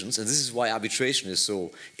decisions. And this is why arbitration is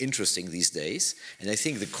so interesting these days. And I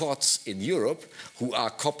think the courts in Europe, who are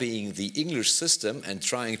copying the English system and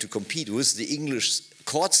trying to compete with the English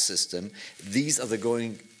court system, these are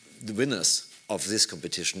the winners of this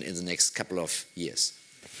competition in the next couple of years.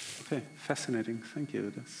 Okay, fascinating. Thank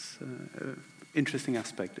you. That's interesting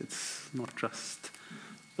aspect. It's not just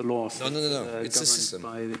the laws. No. It's a system.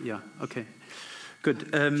 Okay.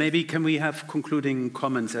 Good. Maybe can we have concluding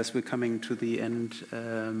comments as we're coming to the end?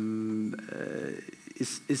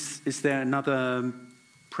 Is there another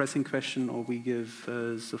pressing question, or we give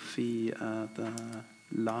Sophie the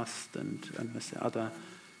last, and unless there are other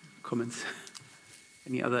comments?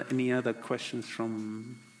 Any other questions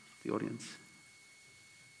from the audience?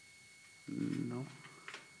 No?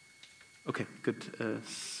 Okay, good.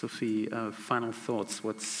 Sophie, final thoughts.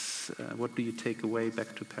 What do you take away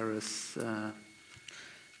back to Paris?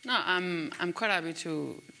 No, I'm quite happy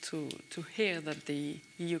to hear that the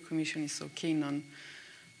EU Commission is so keen on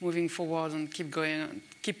moving forward and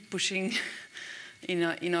keep pushing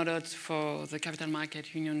in order for the capital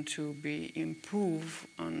market union to be improved.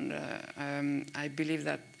 And I believe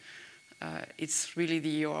that it's really the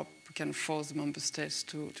Europe who can force the member states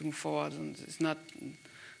to move forward, and it's not.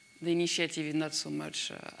 The initiative is not so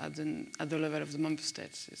much at the level of the member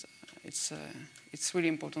states. it's really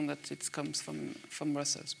important that it comes from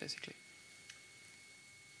Brussels, basically.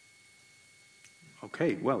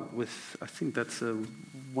 Okay, well, I think that's a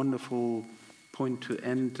wonderful point to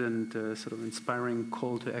end, and sort of inspiring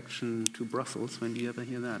call to action to Brussels. When do you ever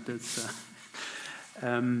hear that? That's,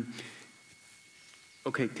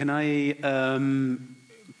 okay, can I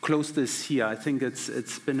close this here? I think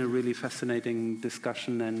it's been a really fascinating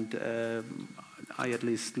discussion, and I at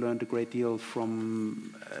least learned a great deal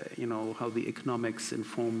from how the economics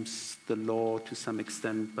informs the law to some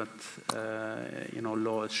extent, but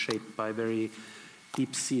law is shaped by very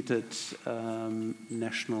deep-seated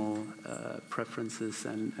national preferences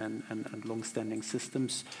and long-standing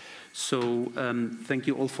systems. So thank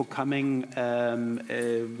you all for coming.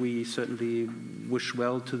 We certainly wish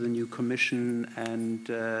well to the new Commission, and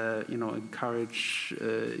encourage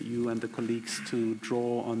you and the colleagues to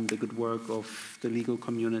draw on the good work of the legal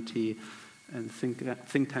community and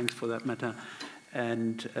think tanks for that matter.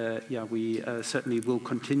 And we certainly will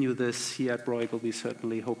continue this here at Bruegel. We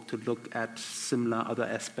certainly hope to look at similar other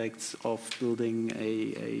aspects of building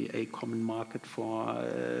a common market for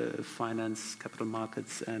finance, capital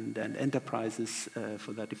markets, and enterprises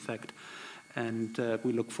for that effect. And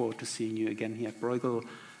we look forward to seeing you again here at Bruegel.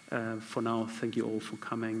 For now, thank you all for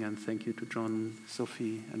coming, and thank you to John,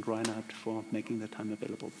 Sophie, and Reinhard for making the time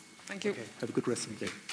available. Thank you. Okay, have a good rest of the day.